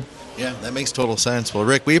 Agreed. Yeah, that makes total sense. Well,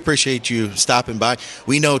 Rick, we appreciate you stopping by.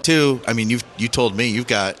 We know too. I mean, you told me you've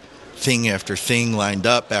got thing after thing lined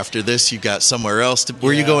up. After this, you got somewhere else.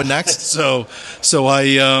 Where are you going next? So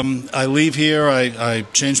I leave here. I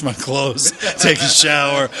change my clothes, take a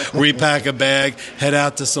shower, repack a bag, head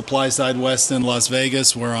out to Supply Side West in Las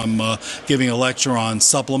Vegas, where I'm giving a lecture on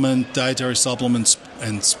dietary supplements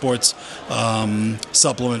and sports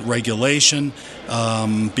supplement regulation.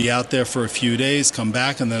 Be out there for a few days, come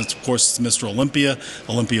back, and then, of course, it's Mr.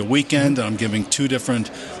 Olympia weekend. And I'm giving 2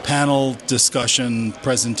 different panel discussion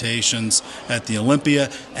presentations at the Olympia,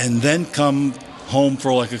 and then come home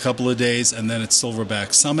for like a couple of days, and then it's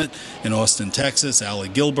Silverback Summit in Austin, Texas. Allie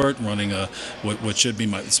Gilbert running what should be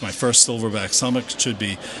my first Silverback Summit. Should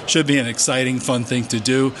be an exciting, fun thing to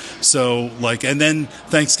do. So and then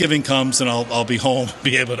Thanksgiving comes, and I'll be home,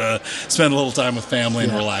 be able to spend a little time with family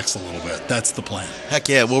and relax a little bit. That's the plan. Heck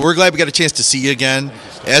yeah! Well, we're glad we got a chance to see you again.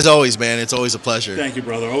 As always, man, it's always a pleasure. Thank you,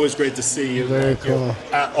 brother. Always great to see you. Very cool.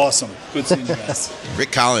 Awesome. Good seeing you guys.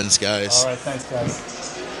 Rick Collins, guys. All right, thanks, guys.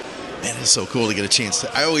 Man, it's so cool to get a chance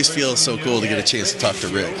I always feel so cool to get a chance to talk to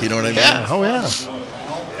Rick. You know what I mean? Yeah. Oh, yeah.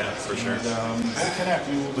 Yeah, for sure.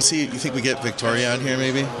 We'll see. You think we get Victoria on here?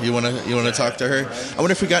 Maybe you want to talk to her. I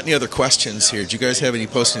wonder if we got any other questions here. Do you guys have any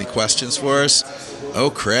questions for us? Oh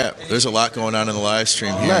crap! There's a lot going on in the live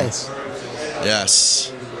stream here. Nice.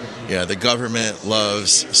 Yes. Yeah. The government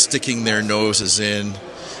loves sticking their noses in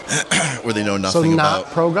where they know nothing about. So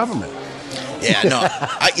not pro-government. Yeah, no.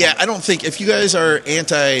 I don't think if you guys are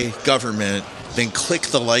anti-government, then click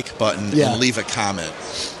the like button and leave a comment.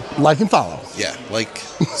 Like and follow. Yeah,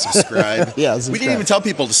 subscribe. Yeah, subscribe. We didn't even tell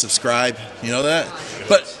people to subscribe. You know that?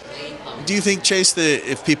 But do you think, Chase, that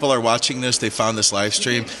if people are watching this, they found this live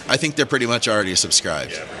stream, I think they're pretty much already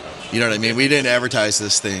subscribed. Yeah. You know what I mean? We didn't advertise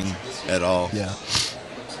this thing at all. Yeah.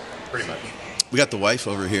 Pretty much. We got the wife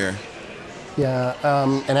over here. Yeah,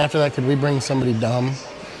 and after that, could we bring somebody dumb?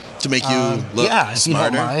 To make you look if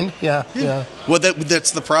smarter? you don't mind. Yeah. Well,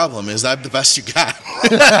 that's the problem, is I'm the best you got.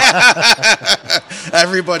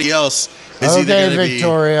 Everybody else is either going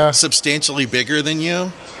to be substantially bigger than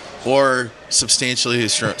you or substantially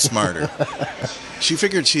smarter. She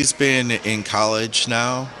figured she's been in college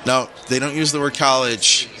now. No, they don't use the word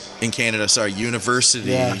college in Canada. Sorry,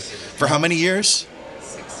 university. Yeah. For how many years?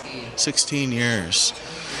 16 years.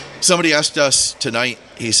 Somebody asked us tonight,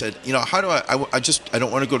 he said, how do I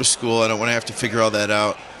don't want to go to school. I don't want to have to figure all that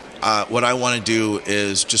out. What I want to do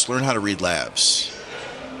is just learn how to read labs.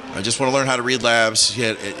 I just want to learn how to read labs.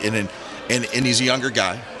 And he's a younger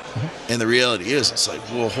guy. Mm-hmm. And the reality is, it's like,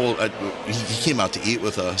 well, he came out to eat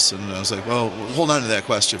with us. And I was like, well, hold on to that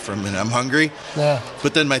question for a minute. I'm hungry. Yeah.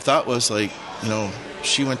 But then my thought was like,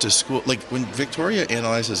 she went to school. Like when Victoria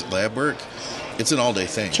analyzes lab work, it's an all-day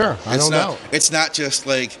thing. Sure, I don't know. It's not just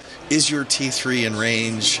like, is your T3 in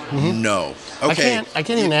range? Mm-hmm. No. Okay. I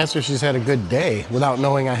can't even ask her if she's had a good day without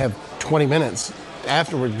knowing I have 20 minutes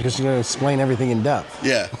afterward because she's going to explain everything in depth.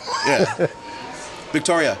 Yeah.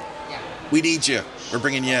 Victoria, we need you. We're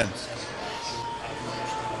bringing you in.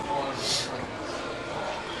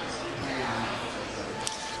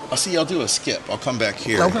 I'll do a skip. I'll come back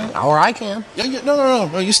here. Okay. Or I can. Yeah,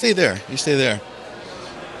 no. You stay there.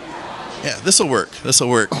 Yeah, this will work.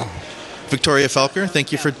 Victoria Felker,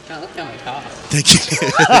 thank you for. Thank you.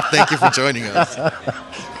 Thank you for joining us.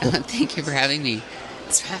 Thank you for having me.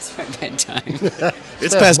 It's past my bedtime.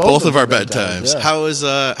 It's past both of our bedtimes. Yeah.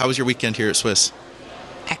 How was your weekend here at SWIS?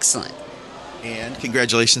 Excellent. And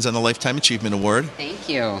congratulations on the Lifetime Achievement Award. Thank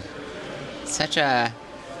you. Such a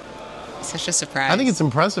surprise. I think it's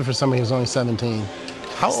impressive for somebody who's only 17.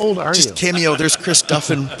 How old are you? Just cameo. There's Chris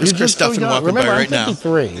Duffin. Walking by right now.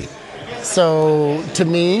 53. So to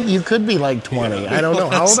me, you could be like 20. I don't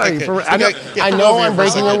know. How old are you? I know I'm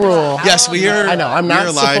breaking a rule. Yes, we are. I know. I'm not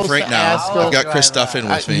We're live right now. I've got Chris Duffin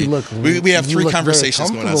with me. We have 3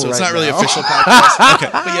 conversations going on, so it's not really official podcast.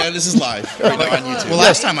 Okay, but yeah, this is live right now on YouTube. Well,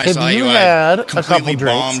 last time I saw you, I completely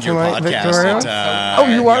bombed your podcast. Oh,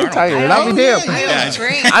 you are tired. Not me damn.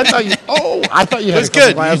 I thought you had. It was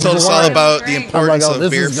good. You told us all about the importance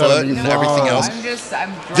of barefoot and everything else.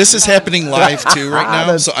 This is happening live too right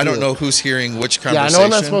now, so I don't know who's who's hearing which Yeah, I conversation. know I'm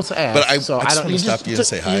not supposed to ask. But I so just don't. want to stop you and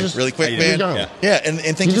say hi really quick, you're man. young. Yeah, and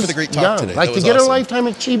thank you for the great talk today. Like that to was get awesome. a lifetime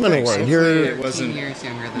achievement award. It wasn't. 15 years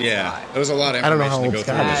younger than Yeah, Scott. it was a lot of I don't know information how to old go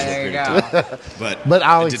Scott through. is. There you go. But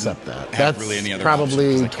I'll I didn't accept that. have That's really any other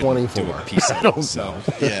probably options 'cause I couldn't 24. do a piece of I don't it, so.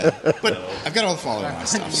 Yeah. But I've got all the following my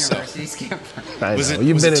stuff. So University skipper. I was know. it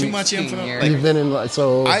You've was been it in, too much info? 15 years. Like, You've been in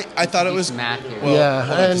so. I thought it was. Math here. Well, Yeah,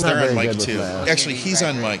 hold on, 'cause I'm not they're on very mic good with too. math. Actually, he's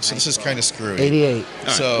on mic, so this is kind of screwy. 88.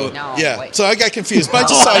 So No, yeah, wait. so I got confused, but I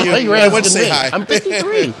just saw you. You were I went to asking say me. hi. I'm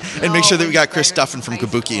 53. And make sure that we got Chris Duffin from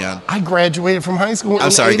Kabuki on. I graduated from high school. I'm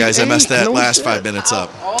in sorry, guys, I messed 88. that No last shit. 5 minutes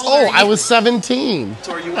up. Oh, I was 17.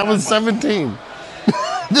 I was 17.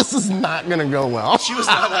 This is not going to go well. She was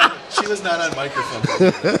not on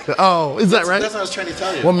microphone. Oh, is that right? That's what I was trying to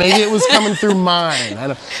tell you. Well, maybe it was coming through mine. I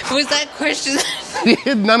don't, Was that question?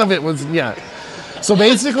 none of it was, yeah. So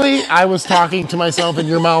basically, I was talking to myself and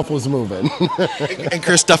your mouth was moving. And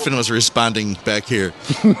Chris Duffin was responding back here.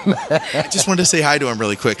 I just wanted to say hi to him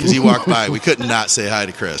really quick because he walked by. We couldn't not say hi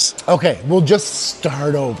to Chris. Okay, we'll just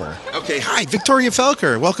start over. Okay, hi, Victoria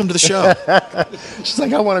Felker. Welcome to the show. She's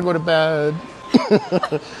like, I want to go to bed.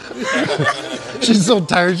 She's so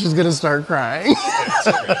tired she's going to start crying.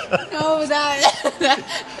 No,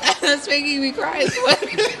 that's making me cry.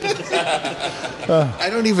 I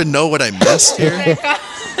don't even know what I missed here.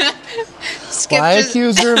 Skip Well, I just,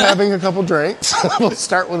 accused her of having a couple drinks. We'll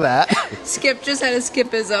start with that. Skip just had a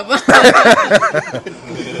skipism.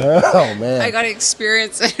 Oh, man. I got to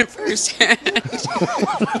experience it firsthand.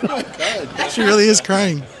 She really is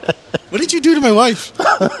crying. What did you do to my wife?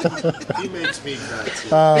 He makes me cry too.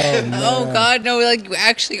 Oh God, no! Like you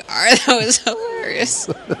actually are. That was hilarious.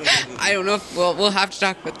 I don't know if we'll have to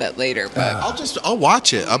talk about that later, but I'll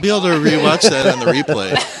watch it. I'll be able to rewatch that on the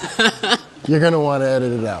replay. You're going to want to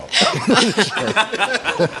edit it out.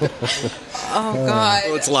 oh God,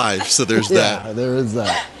 Well, it's live, so there's Yeah, that. there is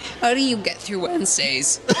that. how do you get through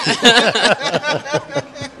Wednesdays?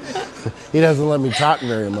 He doesn't let me talk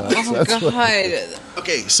very much. Oh That's God, what-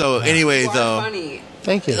 Okay, so anyway, you are though. funny.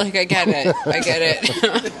 Thank you. Like I get it. I get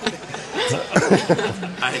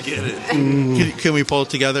it. Can we pull it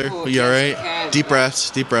together? Oh, Are you all yes, right? we can. Deep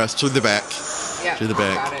breaths through the back. Yeah, Through the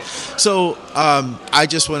back. got it. So I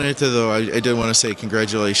just wanted to, though, I did want to say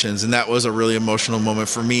congratulations. And that was a really emotional moment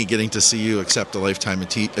for me, getting to see you accept a Lifetime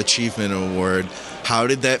Achievement Award. How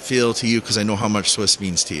did that feel to you? Because I know how much SWIS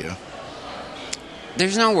means to you.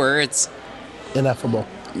 There's no words. Ineffable.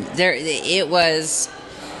 It was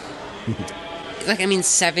like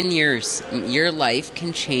 7 years. Your life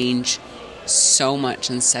can change so much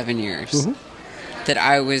in 7 years. Mm-hmm. That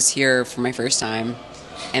I was here for my first time,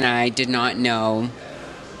 and I did not know.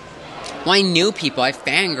 Well, I knew people. I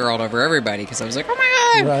fangirled over everybody because I was like, oh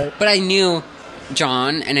my God. Right. But I knew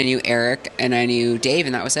John, and I knew Eric, and I knew Dave,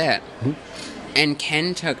 and that was it. Mm-hmm. And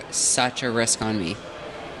Ken took such a risk on me.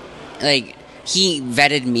 Like, he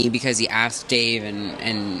vetted me because he asked Dave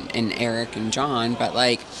and Eric and John, but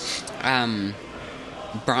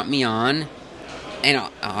brought me on,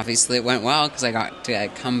 and obviously it went well because I got to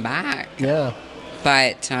come back. Yeah.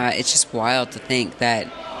 But it's just wild to think that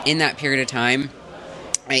in that period of time,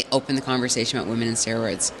 I opened the conversation about women and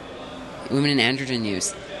steroids, women and androgen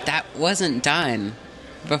use. That wasn't done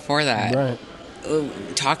before that. Right.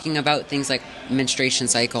 Talking about things like menstruation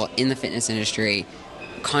cycle in the fitness industry,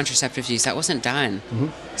 contraceptive use, that wasn't done. Mm-hmm.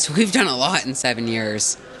 So we've done a lot in 7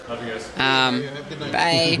 years. Love you guys.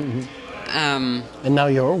 Bye. And now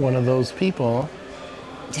you're one of those people.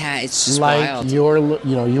 Yeah, it's just Like wild. you were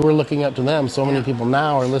looking up to them. So many people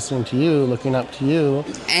now are listening to you, looking up to you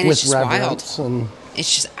And with it's just reverence. And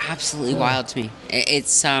It's just absolutely wild to me.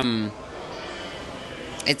 It's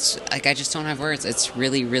like I just don't have words. It's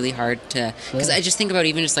really, really hard to, because I just think about,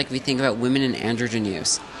 even just like if we think about women and androgen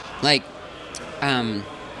use, like,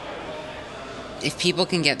 if people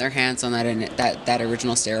can get their hands on that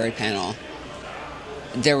original steroid panel,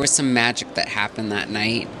 there was some magic that happened that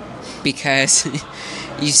night, because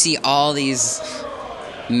you see all these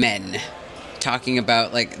men talking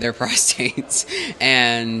about like their prostates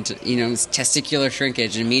and testicular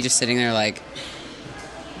shrinkage, and me just sitting there like,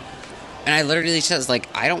 and I literally just was like,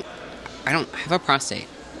 I don't have a prostate,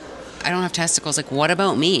 I don't have testicles, like what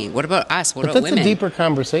about me, what about us, what but about that's women? a deeper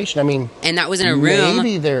conversation. I mean, And that was in a room.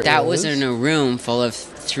 Maybe there that is. was in a room full of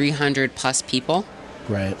 300 plus people.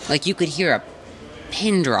 Right. Like you could hear a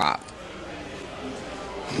pin drop.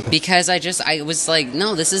 Because I was like,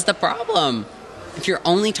 no, this is the problem. If you're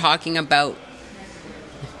only talking about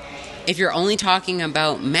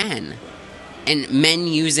men and men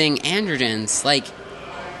using androgens, like,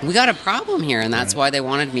 we got a problem here, and that's why they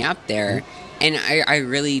wanted me up there. And I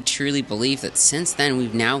really, truly believe that since then,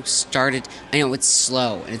 we've now started, I know it's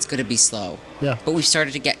slow, and it's going to be slow. Yeah. But we've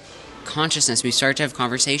started to get consciousness. We've started to have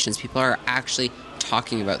conversations. People are actually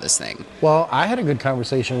talking about this thing. Well, I had a good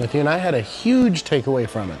conversation with you, and I had a huge takeaway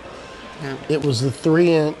from it. Yeah. It was the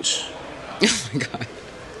 3-inch. Oh, my God.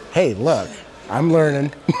 Hey, look, I'm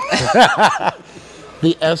learning.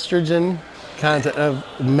 The estrogen content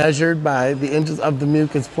measured by the inches of the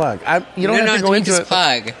mucus plug. You don't have to go into it.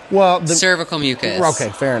 Plug. Well, the cervical mucus.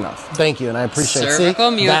 Okay, fair enough. Thank you, and I appreciate it.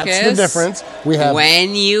 Cervical mucus. That's the difference. We have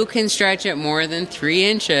when you can stretch it more than 3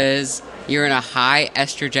 inches, you're in a high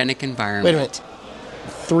estrogenic environment. Wait a minute.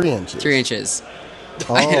 3 inches. 3 inches.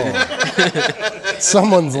 Oh,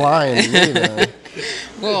 someone's lying to me then.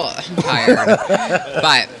 Well, I'm tired,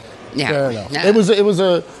 but yeah. Fair enough. Yeah. It was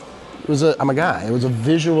a. I'm a guy. It was a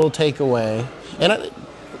visual takeaway, and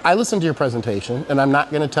I listened to your presentation, and I'm not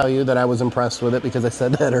going to tell you that I was impressed with it because I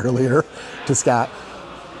said that earlier to Scott,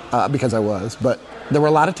 because I was. But there were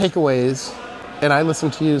a lot of takeaways, and I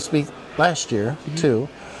listened to you speak last year too.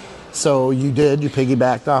 So you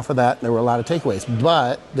piggybacked off of that. And there were a lot of takeaways.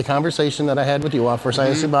 But the conversation that I had with you, well, first I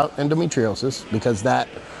asked you about endometriosis because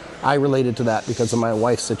I related to that because of my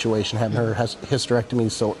wife's situation, having her hysterectomy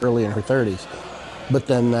so early in her 30s. But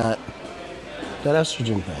then that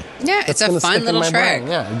estrogen thing. Yeah, it's a fun little trick.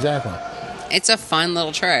 Yeah, exactly. It's a fun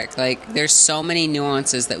little trick. Like, there's so many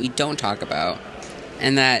nuances that we don't talk about.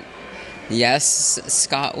 And that, yes,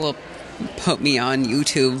 Scott will put me on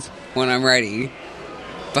YouTube when I'm ready.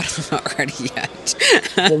 But I'm not ready yet.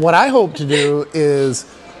 Well, what I hope to do is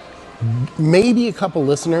maybe a couple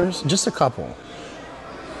listeners, just a couple,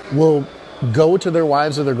 will go to their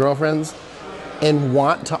wives or their girlfriends and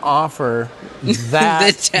want to offer that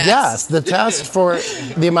the test. Yes, the test for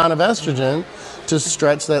the amount of estrogen to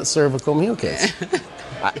stretch that cervical mucus.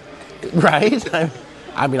 Right?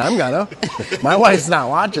 I mean, I'm gonna. My wife's not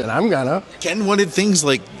watching. I'm gonna. Ken wanted things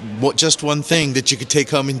like just one thing that you could take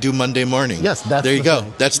home and do Monday morning. Yes, that's there you go.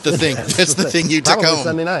 thing. That's the thing. That's the thing you took Probably home.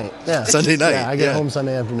 Sunday night. Yeah. Sunday night. Yeah, I get home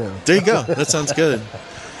Sunday afternoon. There you go. That sounds good.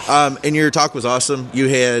 And your talk was awesome. You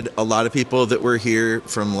had a lot of people that were here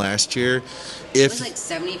from last year. It was like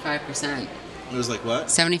 75%. It was like what?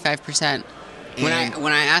 75%. When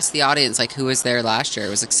I asked the audience like who was there last year, it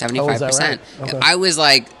was like 75%. Oh, is that right? Okay. I was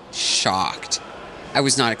like shocked. I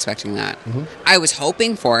was not expecting that. Mm-hmm. I was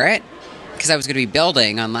hoping for it because I was going to be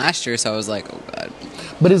building on last year, so I was like, oh God.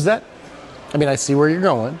 But is that, I mean, I see where you're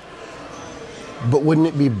going, but wouldn't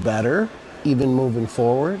it be better even moving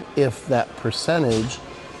forward if that percentage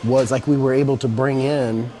was like we were able to bring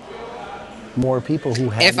in more people who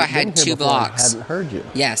hadn't if I had been here 2 before blocks. and hadn't heard you?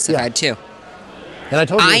 Yes, if I had 2. And I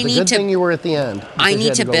told you it's a good thing you were at the end. I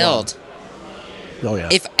need to build. Oh, yeah.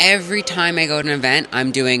 If every time I go to an event,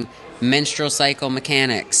 I'm doing menstrual cycle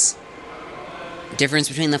mechanics, difference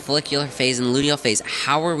between the follicular phase and the luteal phase,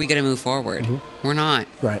 how are we going to move forward? Mm-hmm. We're not.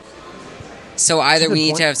 Right. So either we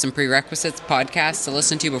need to have some prerequisites podcasts to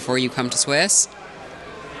listen to before you come to SWIS,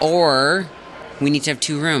 or we need to have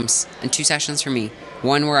 2 rooms and 2 sessions for me.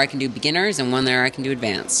 One where I can do beginners and one there I can do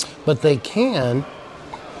advanced. But they can.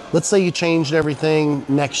 Let's say you changed everything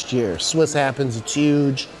next year. SWIS happens, it's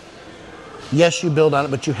huge. Yes, you build on it,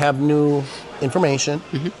 but you have new information.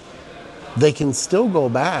 Mm-hmm. They can still go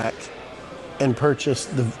back and purchase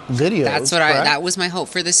the videos. That's what that was my hope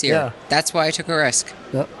for this year. Yeah. That's why I took a risk.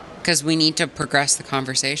 Yep. Because we need to progress the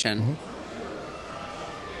conversation.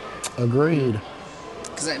 Mm-hmm. Agreed.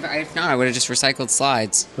 Because if not, I would have just recycled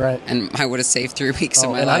slides. Right. And I would have saved 3 weeks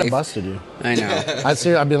of my and life. I'd have busted you. I know.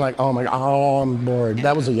 I'd be like, oh my God, I'm bored.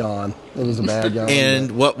 That was a yawn. It was a bad yawn.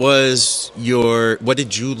 And what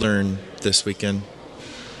did you learn this weekend?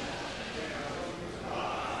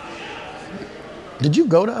 Did you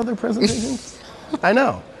go to other presentations? I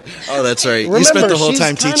know. Oh, that's right. Remember, you spent the whole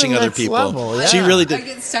time she's teaching kinda other next people. level, yeah. She really did. I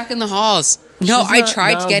get stuck in the halls. No, I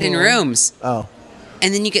tried to get in rooms. Oh.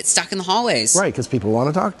 And then you get stuck in the hallways. Right, because people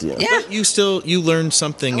want to talk to you. Yeah. But you learned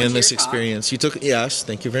something in this experience. You took, yes,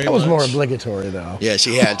 thank you very much. That was more obligatory, though. Yeah,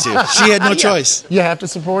 she had to. She had no choice. You have to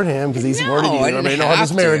support him because he supported you. I Everybody didn't know how this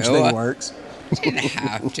have marriage to. thing works. I didn't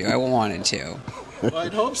have to. I wanted to. Well,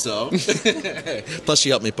 I'd hope so. Plus, she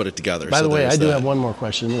helped me put it together. By the way, I do have one more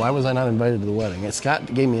question. Why was I not invited to the wedding?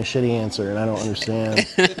 Scott gave me a shitty answer, and I don't understand.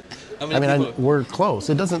 We're close.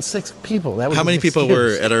 It doesn't 6 people. That was How many people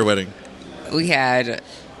were at our wedding? We had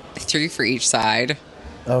 3 for each side.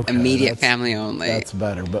 Okay, immediate family only. That's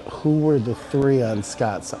better. But who were the 3 on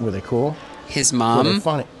Scott's side? Were they cool? His mom. Were they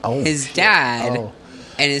funny? Oh, his shit. dad. Oh.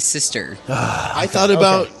 and his sister. I thought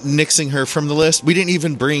about nixing her from the list. We didn't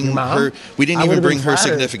even bring her. We didn't even bring her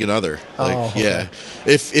significant other. Like, yeah,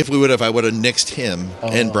 if we would have, I would have nixed him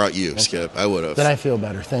and brought you, Skip. I would have. Then I feel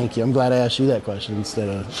better. Thank you. I'm glad I asked you that question instead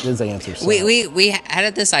of his answer. So. We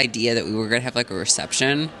had this idea that we were gonna have like a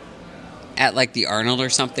reception at like the Arnold or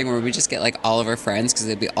something where we just get like all of our friends because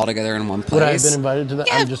they'd be all together in one place. Would I have been invited to that?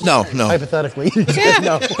 Yeah. I'm just no. Hypothetically. Yeah,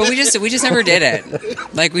 no. But we just never did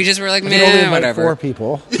it. Like we just were like, only invite whatever. 4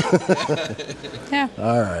 people. Yeah.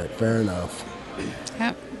 All right. Fair enough.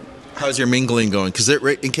 Yeah. How's your mingling going? Because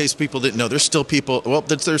in case people didn't know, there's still people. Well,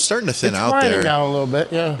 they're starting to thin out there. It's quieting down a little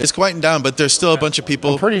bit. Yeah. It's quieting down, but there's still a bunch of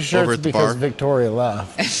people. I'm pretty sure over it's at the because bar. Victoria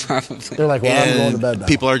left. Probably. They're like, well, I'm going to bed now.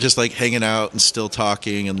 People are just like hanging out and still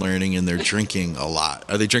talking and learning, and they're drinking a lot.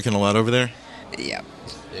 Are they drinking a lot over there? Yeah.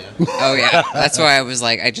 Oh yeah. That's why I was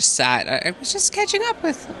like, I just sat. I was just catching up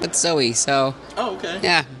with Zoe. So. Oh, okay.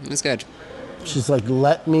 Yeah, it was good. She's like,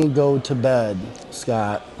 let me go to bed,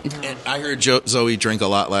 Scott. And I heard Zoe drink a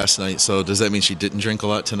lot last night, so does that mean she didn't drink a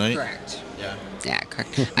lot tonight? Correct. Yeah,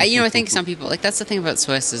 correct. I think some people, like, that's the thing about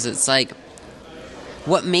SWIS is it's like,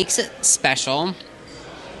 what makes it special,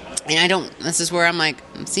 and this is where I'm like,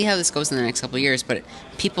 see how this goes in the next couple of years, but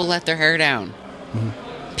people let their hair down.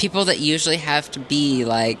 Mm-hmm. People that usually have to be,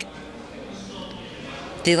 like,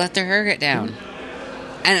 they let their hair get down.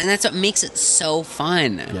 And that's what makes it so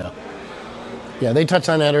fun. Yeah. Yeah, they touched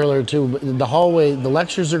on that earlier too. The hallway, the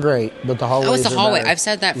lectures are great, but the hallway. Oh, it's the hallway. Better. I've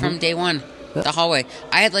said that from day one. Yep. The hallway.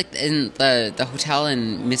 I had like in the hotel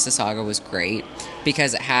in Mississauga was great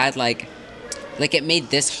because it had like it made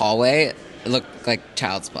this hallway look like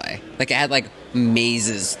child's play. Like it had like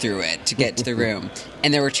mazes through it to get to the room,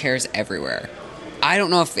 and there were chairs everywhere. I don't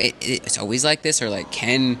know if it's always like this or like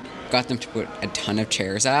Ken got them to put a ton of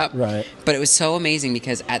chairs up. Right. But it was so amazing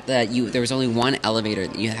because there was only one elevator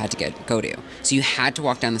that you had to go to. So you had to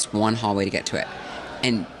walk down this one hallway to get to it.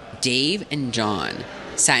 And Dave and John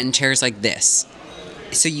sat in chairs like this.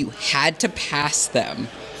 So you had to pass them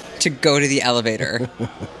to go to the elevator.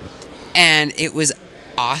 And it was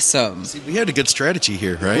awesome. See, we had a good strategy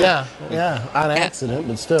here, right? Yeah. On accident,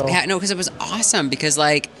 but still. Yeah, no, because it was awesome because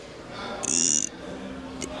like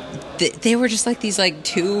they were just like these like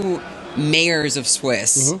two mayors of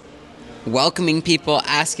SWIS, welcoming people,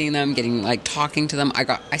 asking them, getting like talking to them.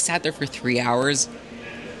 I sat there for 3 hours.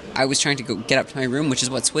 I was trying to get up to my room, which is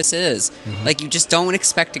what SWIS is. Like you just don't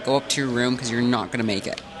expect to go up to your room because you're not going to make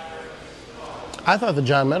it. I thought the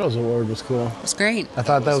John Meadows Award was cool. It was great. I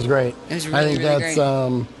thought that was great. It was really,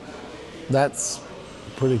 that's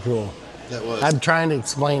pretty cool. That was. I'm trying to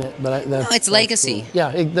explain it, but it's legacy. Cool.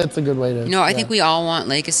 Yeah, that's a good way to. No, I think we all want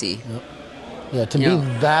legacy. Yep. Yeah, to be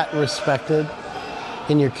that respected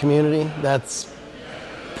in your community, that's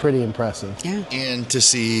pretty impressive. Yeah. And to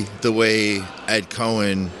see the way Ed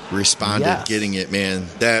Cohen responded, getting it, man,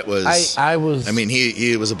 that was. I mean,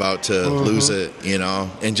 he was about to lose it, you know,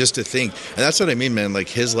 and just to think, and that's what I mean, man. Like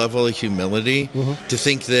his level of humility, to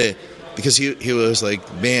think that. Because he was like,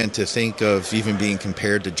 man, to think of even being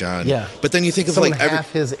compared to John. Yeah. But then you think of someone like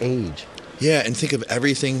half his age. Yeah, and think of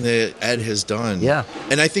everything that Ed has done. Yeah.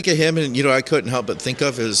 And I think of him, and I couldn't help but think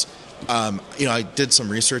of his. I did some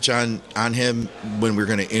research on him when we were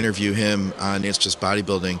going to interview him on It's Just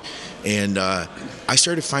Bodybuilding, and I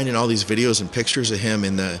started finding all these videos and pictures of him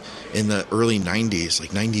in the early '90s,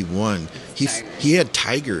 like '91. He had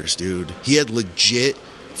tigers, dude. He had legit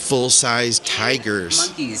full-size tigers.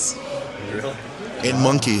 Monkeys. Really? And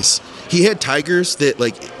monkeys. He had tigers that,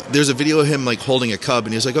 like, there's a video of him, like, holding a cub,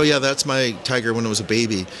 and he was like, oh, yeah, that's my tiger when it was a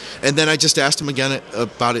baby. And then I just asked him again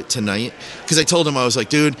about it tonight, because I told him, I was like,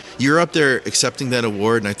 dude, you're up there accepting that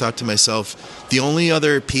award, and I thought to myself, the only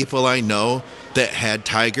other people I know that had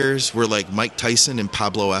tigers were, like, Mike Tyson and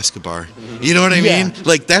Pablo Escobar. You know what I mean?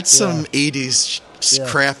 Like, that's some 80s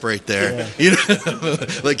crap right there. You know,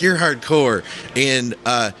 like you're hardcore. And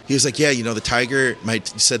he was like, yeah, the tiger,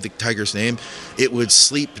 said the tiger's name, it would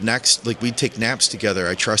sleep next, like we'd take naps together.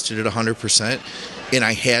 I trusted it 100%, and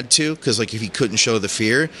I had to, because like if he couldn't show the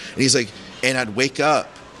fear, and he's like, and I'd wake up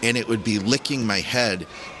and it would be licking my head,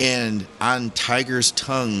 and on tigers'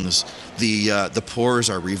 tongues the pores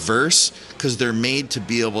are reverse because they're made to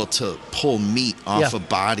be able to pull meat off of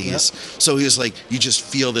bodies. So he was like, you just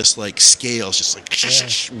feel this like scales just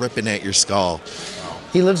like ripping at your skull.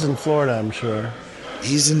 He lives in Florida, I'm sure.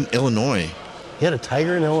 He's in Illinois. He had a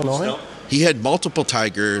tiger in Illinois? Still? He had multiple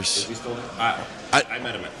tigers. Is he still there? I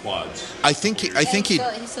met him at Quads. I think he's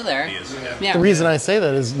still there. He is. Yeah. The reason I say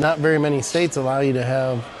that is not very many states allow you to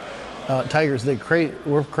have Tigers,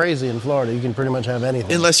 we're crazy in Florida. You can pretty much have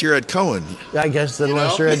anything. Unless you're Ed Cohen. I guess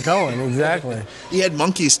unless you're Ed Cohen, exactly. He had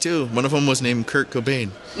monkeys, too. One of them was named Kurt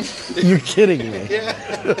Cobain. You're kidding me.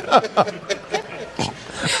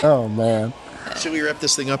 Oh, man. Should we wrap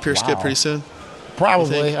this thing up here, Skip, pretty soon?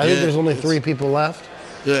 Probably. I think there's only 3 people left.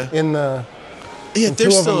 Yeah. In the... Yeah, two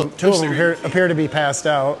of them appear to be passed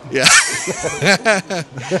out. Yeah.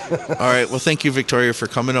 All right. Well, thank you, Victoria, for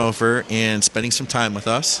coming over and spending some time with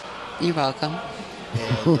us. You're welcome.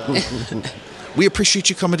 And, we appreciate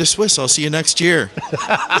you coming to SWIS. I'll see you next year.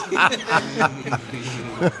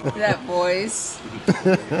 That voice.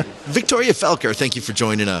 Victoria Felker, thank you for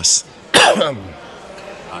joining us.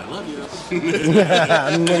 I love you.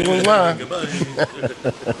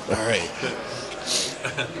 All right.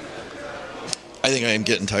 I think I am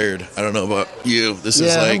getting tired. I don't know about you. This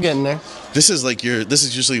is like I'm getting there. This is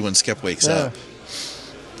usually when Skip wakes up.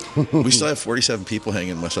 We still have 47 people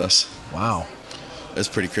hanging with us. Wow. That's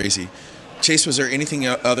pretty crazy. Chase, was there anything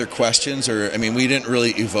other questions? Or, I mean, we didn't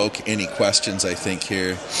really evoke any questions, I think,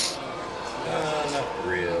 here. Not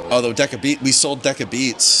really. Although we sold Deca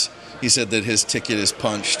Beats. He said that his ticket is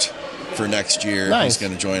punched for next year. Nice. He's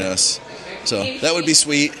going to join us. So that would be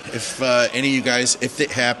sweet. If any of you guys, if it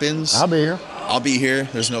happens, I'll be here. I'll be here.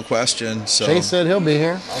 There's no question. So Chase said he'll be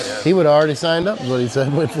here. He would have already signed up, is what he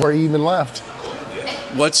said before he even left.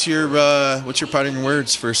 What's your parting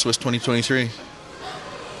words for SWIS 2023?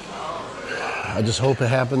 I just hope it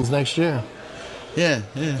happens next year. Yeah.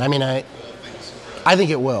 I mean, I think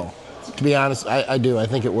it will. To be honest, I do. I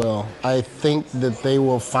think it will. I think that they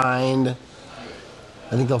will find.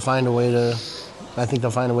 I think they'll find a way to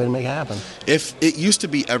make it happen. If it used to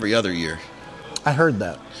be every other year. I heard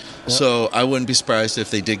that. Yep. So I wouldn't be surprised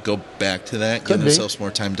if they did go back to that, give themselves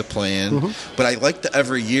more time to plan. Mm-hmm. But I like the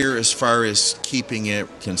every year as far as keeping it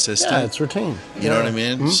consistent. Yeah, it's routine. You know what I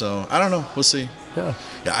mean? Mm-hmm. So I don't know. We'll see. Yeah,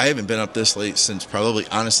 I haven't been up this late since probably,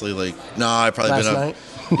 honestly, I've probably last been up. Night?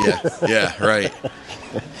 Yeah, right.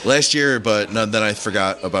 Last year, but then I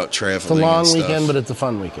forgot about traveling. It's a long weekend, but it's a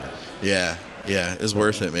fun weekend. Yeah, it's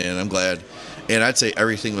worth it, man. I'm glad. And I'd say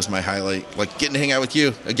everything was my highlight. Like getting to hang out with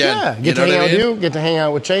you again. Yeah, get to hang out with you. Get to hang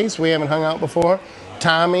out with Chase. We haven't hung out before.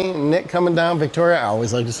 Tommy, Nick coming down. Victoria. I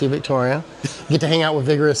always like to see Victoria. Get to hang out with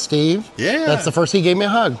Vigorous Steve. Yeah. That's the first he gave me a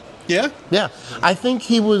hug. Yeah? Yeah. I think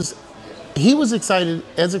he was excited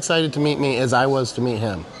to meet me as I was to meet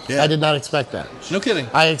him. Yeah. I did not expect that. No kidding.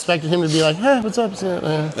 I expected him to be like, hey, what's up?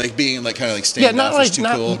 Like being like kind of like standoffish, too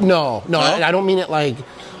cool. No, I don't mean it like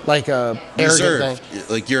a arrogant thing.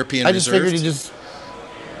 Like European I just reserved. figured he just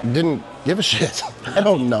didn't give a shit. I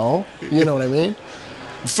don't know. You know what I mean?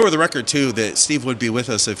 For the record, too, that Steve would be with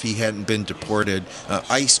us if he hadn't been deported.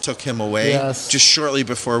 ICE took him away just shortly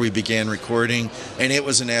before we began recording, and it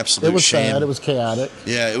was an absolute shame. It was sad. It was chaotic.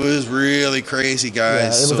 Yeah, it was really crazy,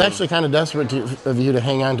 guys. Yeah, it was actually kind of desperate of you to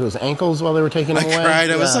hang on to his ankles while they were taking him away. I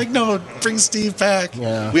cried. I was like, no, bring Steve back.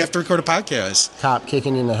 Yeah. We have to record a podcast. Cop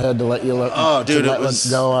kicking you in the head to let you let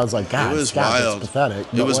go. I was like, God, it was wild. It's pathetic.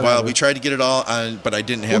 It was wild. We tried to get it all on, but I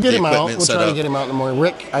didn't have the equipment set up. We'll try to get him out in the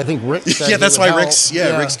morning. I think Rick said yeah, that's why help.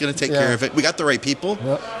 Rick's going to take care of it. We got the right people.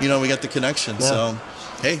 Yep. We got the connection. Yep. So,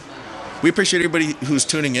 hey, we appreciate everybody who's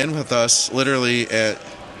tuning in with us. Literally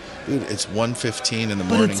it's 1:15 in the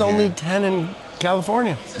morning. But it's only 10 in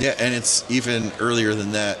California. Yeah, and it's even earlier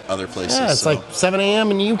than that other places. Yeah, it's like 7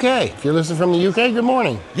 a.m. in the UK. If you're listening from the UK, good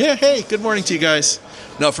morning. Yeah, hey, good morning to you guys.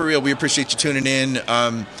 No, for real, we appreciate you tuning in.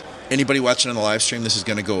 Anybody watching on the live stream, this is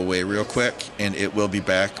going to go away real quick, and it will be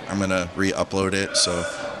back. I'm going to re-upload it, so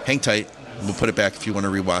hang tight. We'll put it back if you want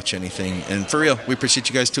to rewatch anything. And for real, we appreciate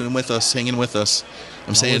you guys tuning with us, hanging with us.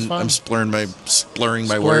 I'm splurring my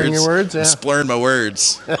words. Your words, yeah. I'm splurring my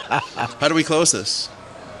words. How do we close this?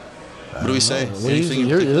 What do we say?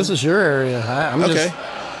 This is your area. Okay.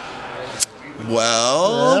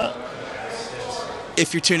 Well,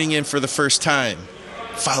 if you're tuning in for the first time,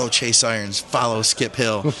 follow Chase Irons, follow Skip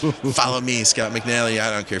Hill, follow me, Scott McNally. I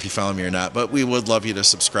don't care if you follow me or not, but we would love you to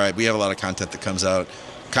subscribe. We have a lot of content that comes out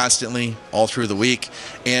constantly all through the week.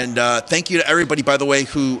 And thank you to everybody, by the way,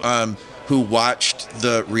 who watched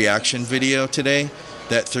the reaction video today.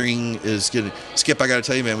 That thing is good. Skip, I got to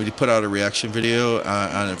tell you, man, we put out a reaction video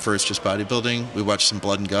on it for It's Just Bodybuilding. We watched some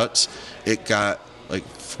Blood and Guts. It got like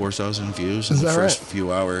 4,000 views in the first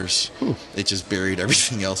few hours. It just buried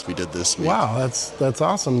everything else we did this week. Wow, that's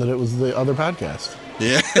awesome that it was the other podcast.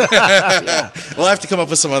 Yeah. We'll have to come up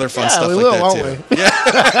with some other fun stuff like that, too.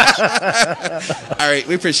 Yeah. All right.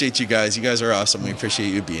 We appreciate you guys. You guys are awesome. We appreciate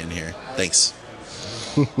you being here. Thanks.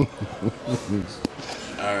 All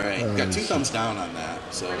right. Got 2 thumbs down on that.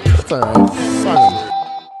 So. That's all right. Fine.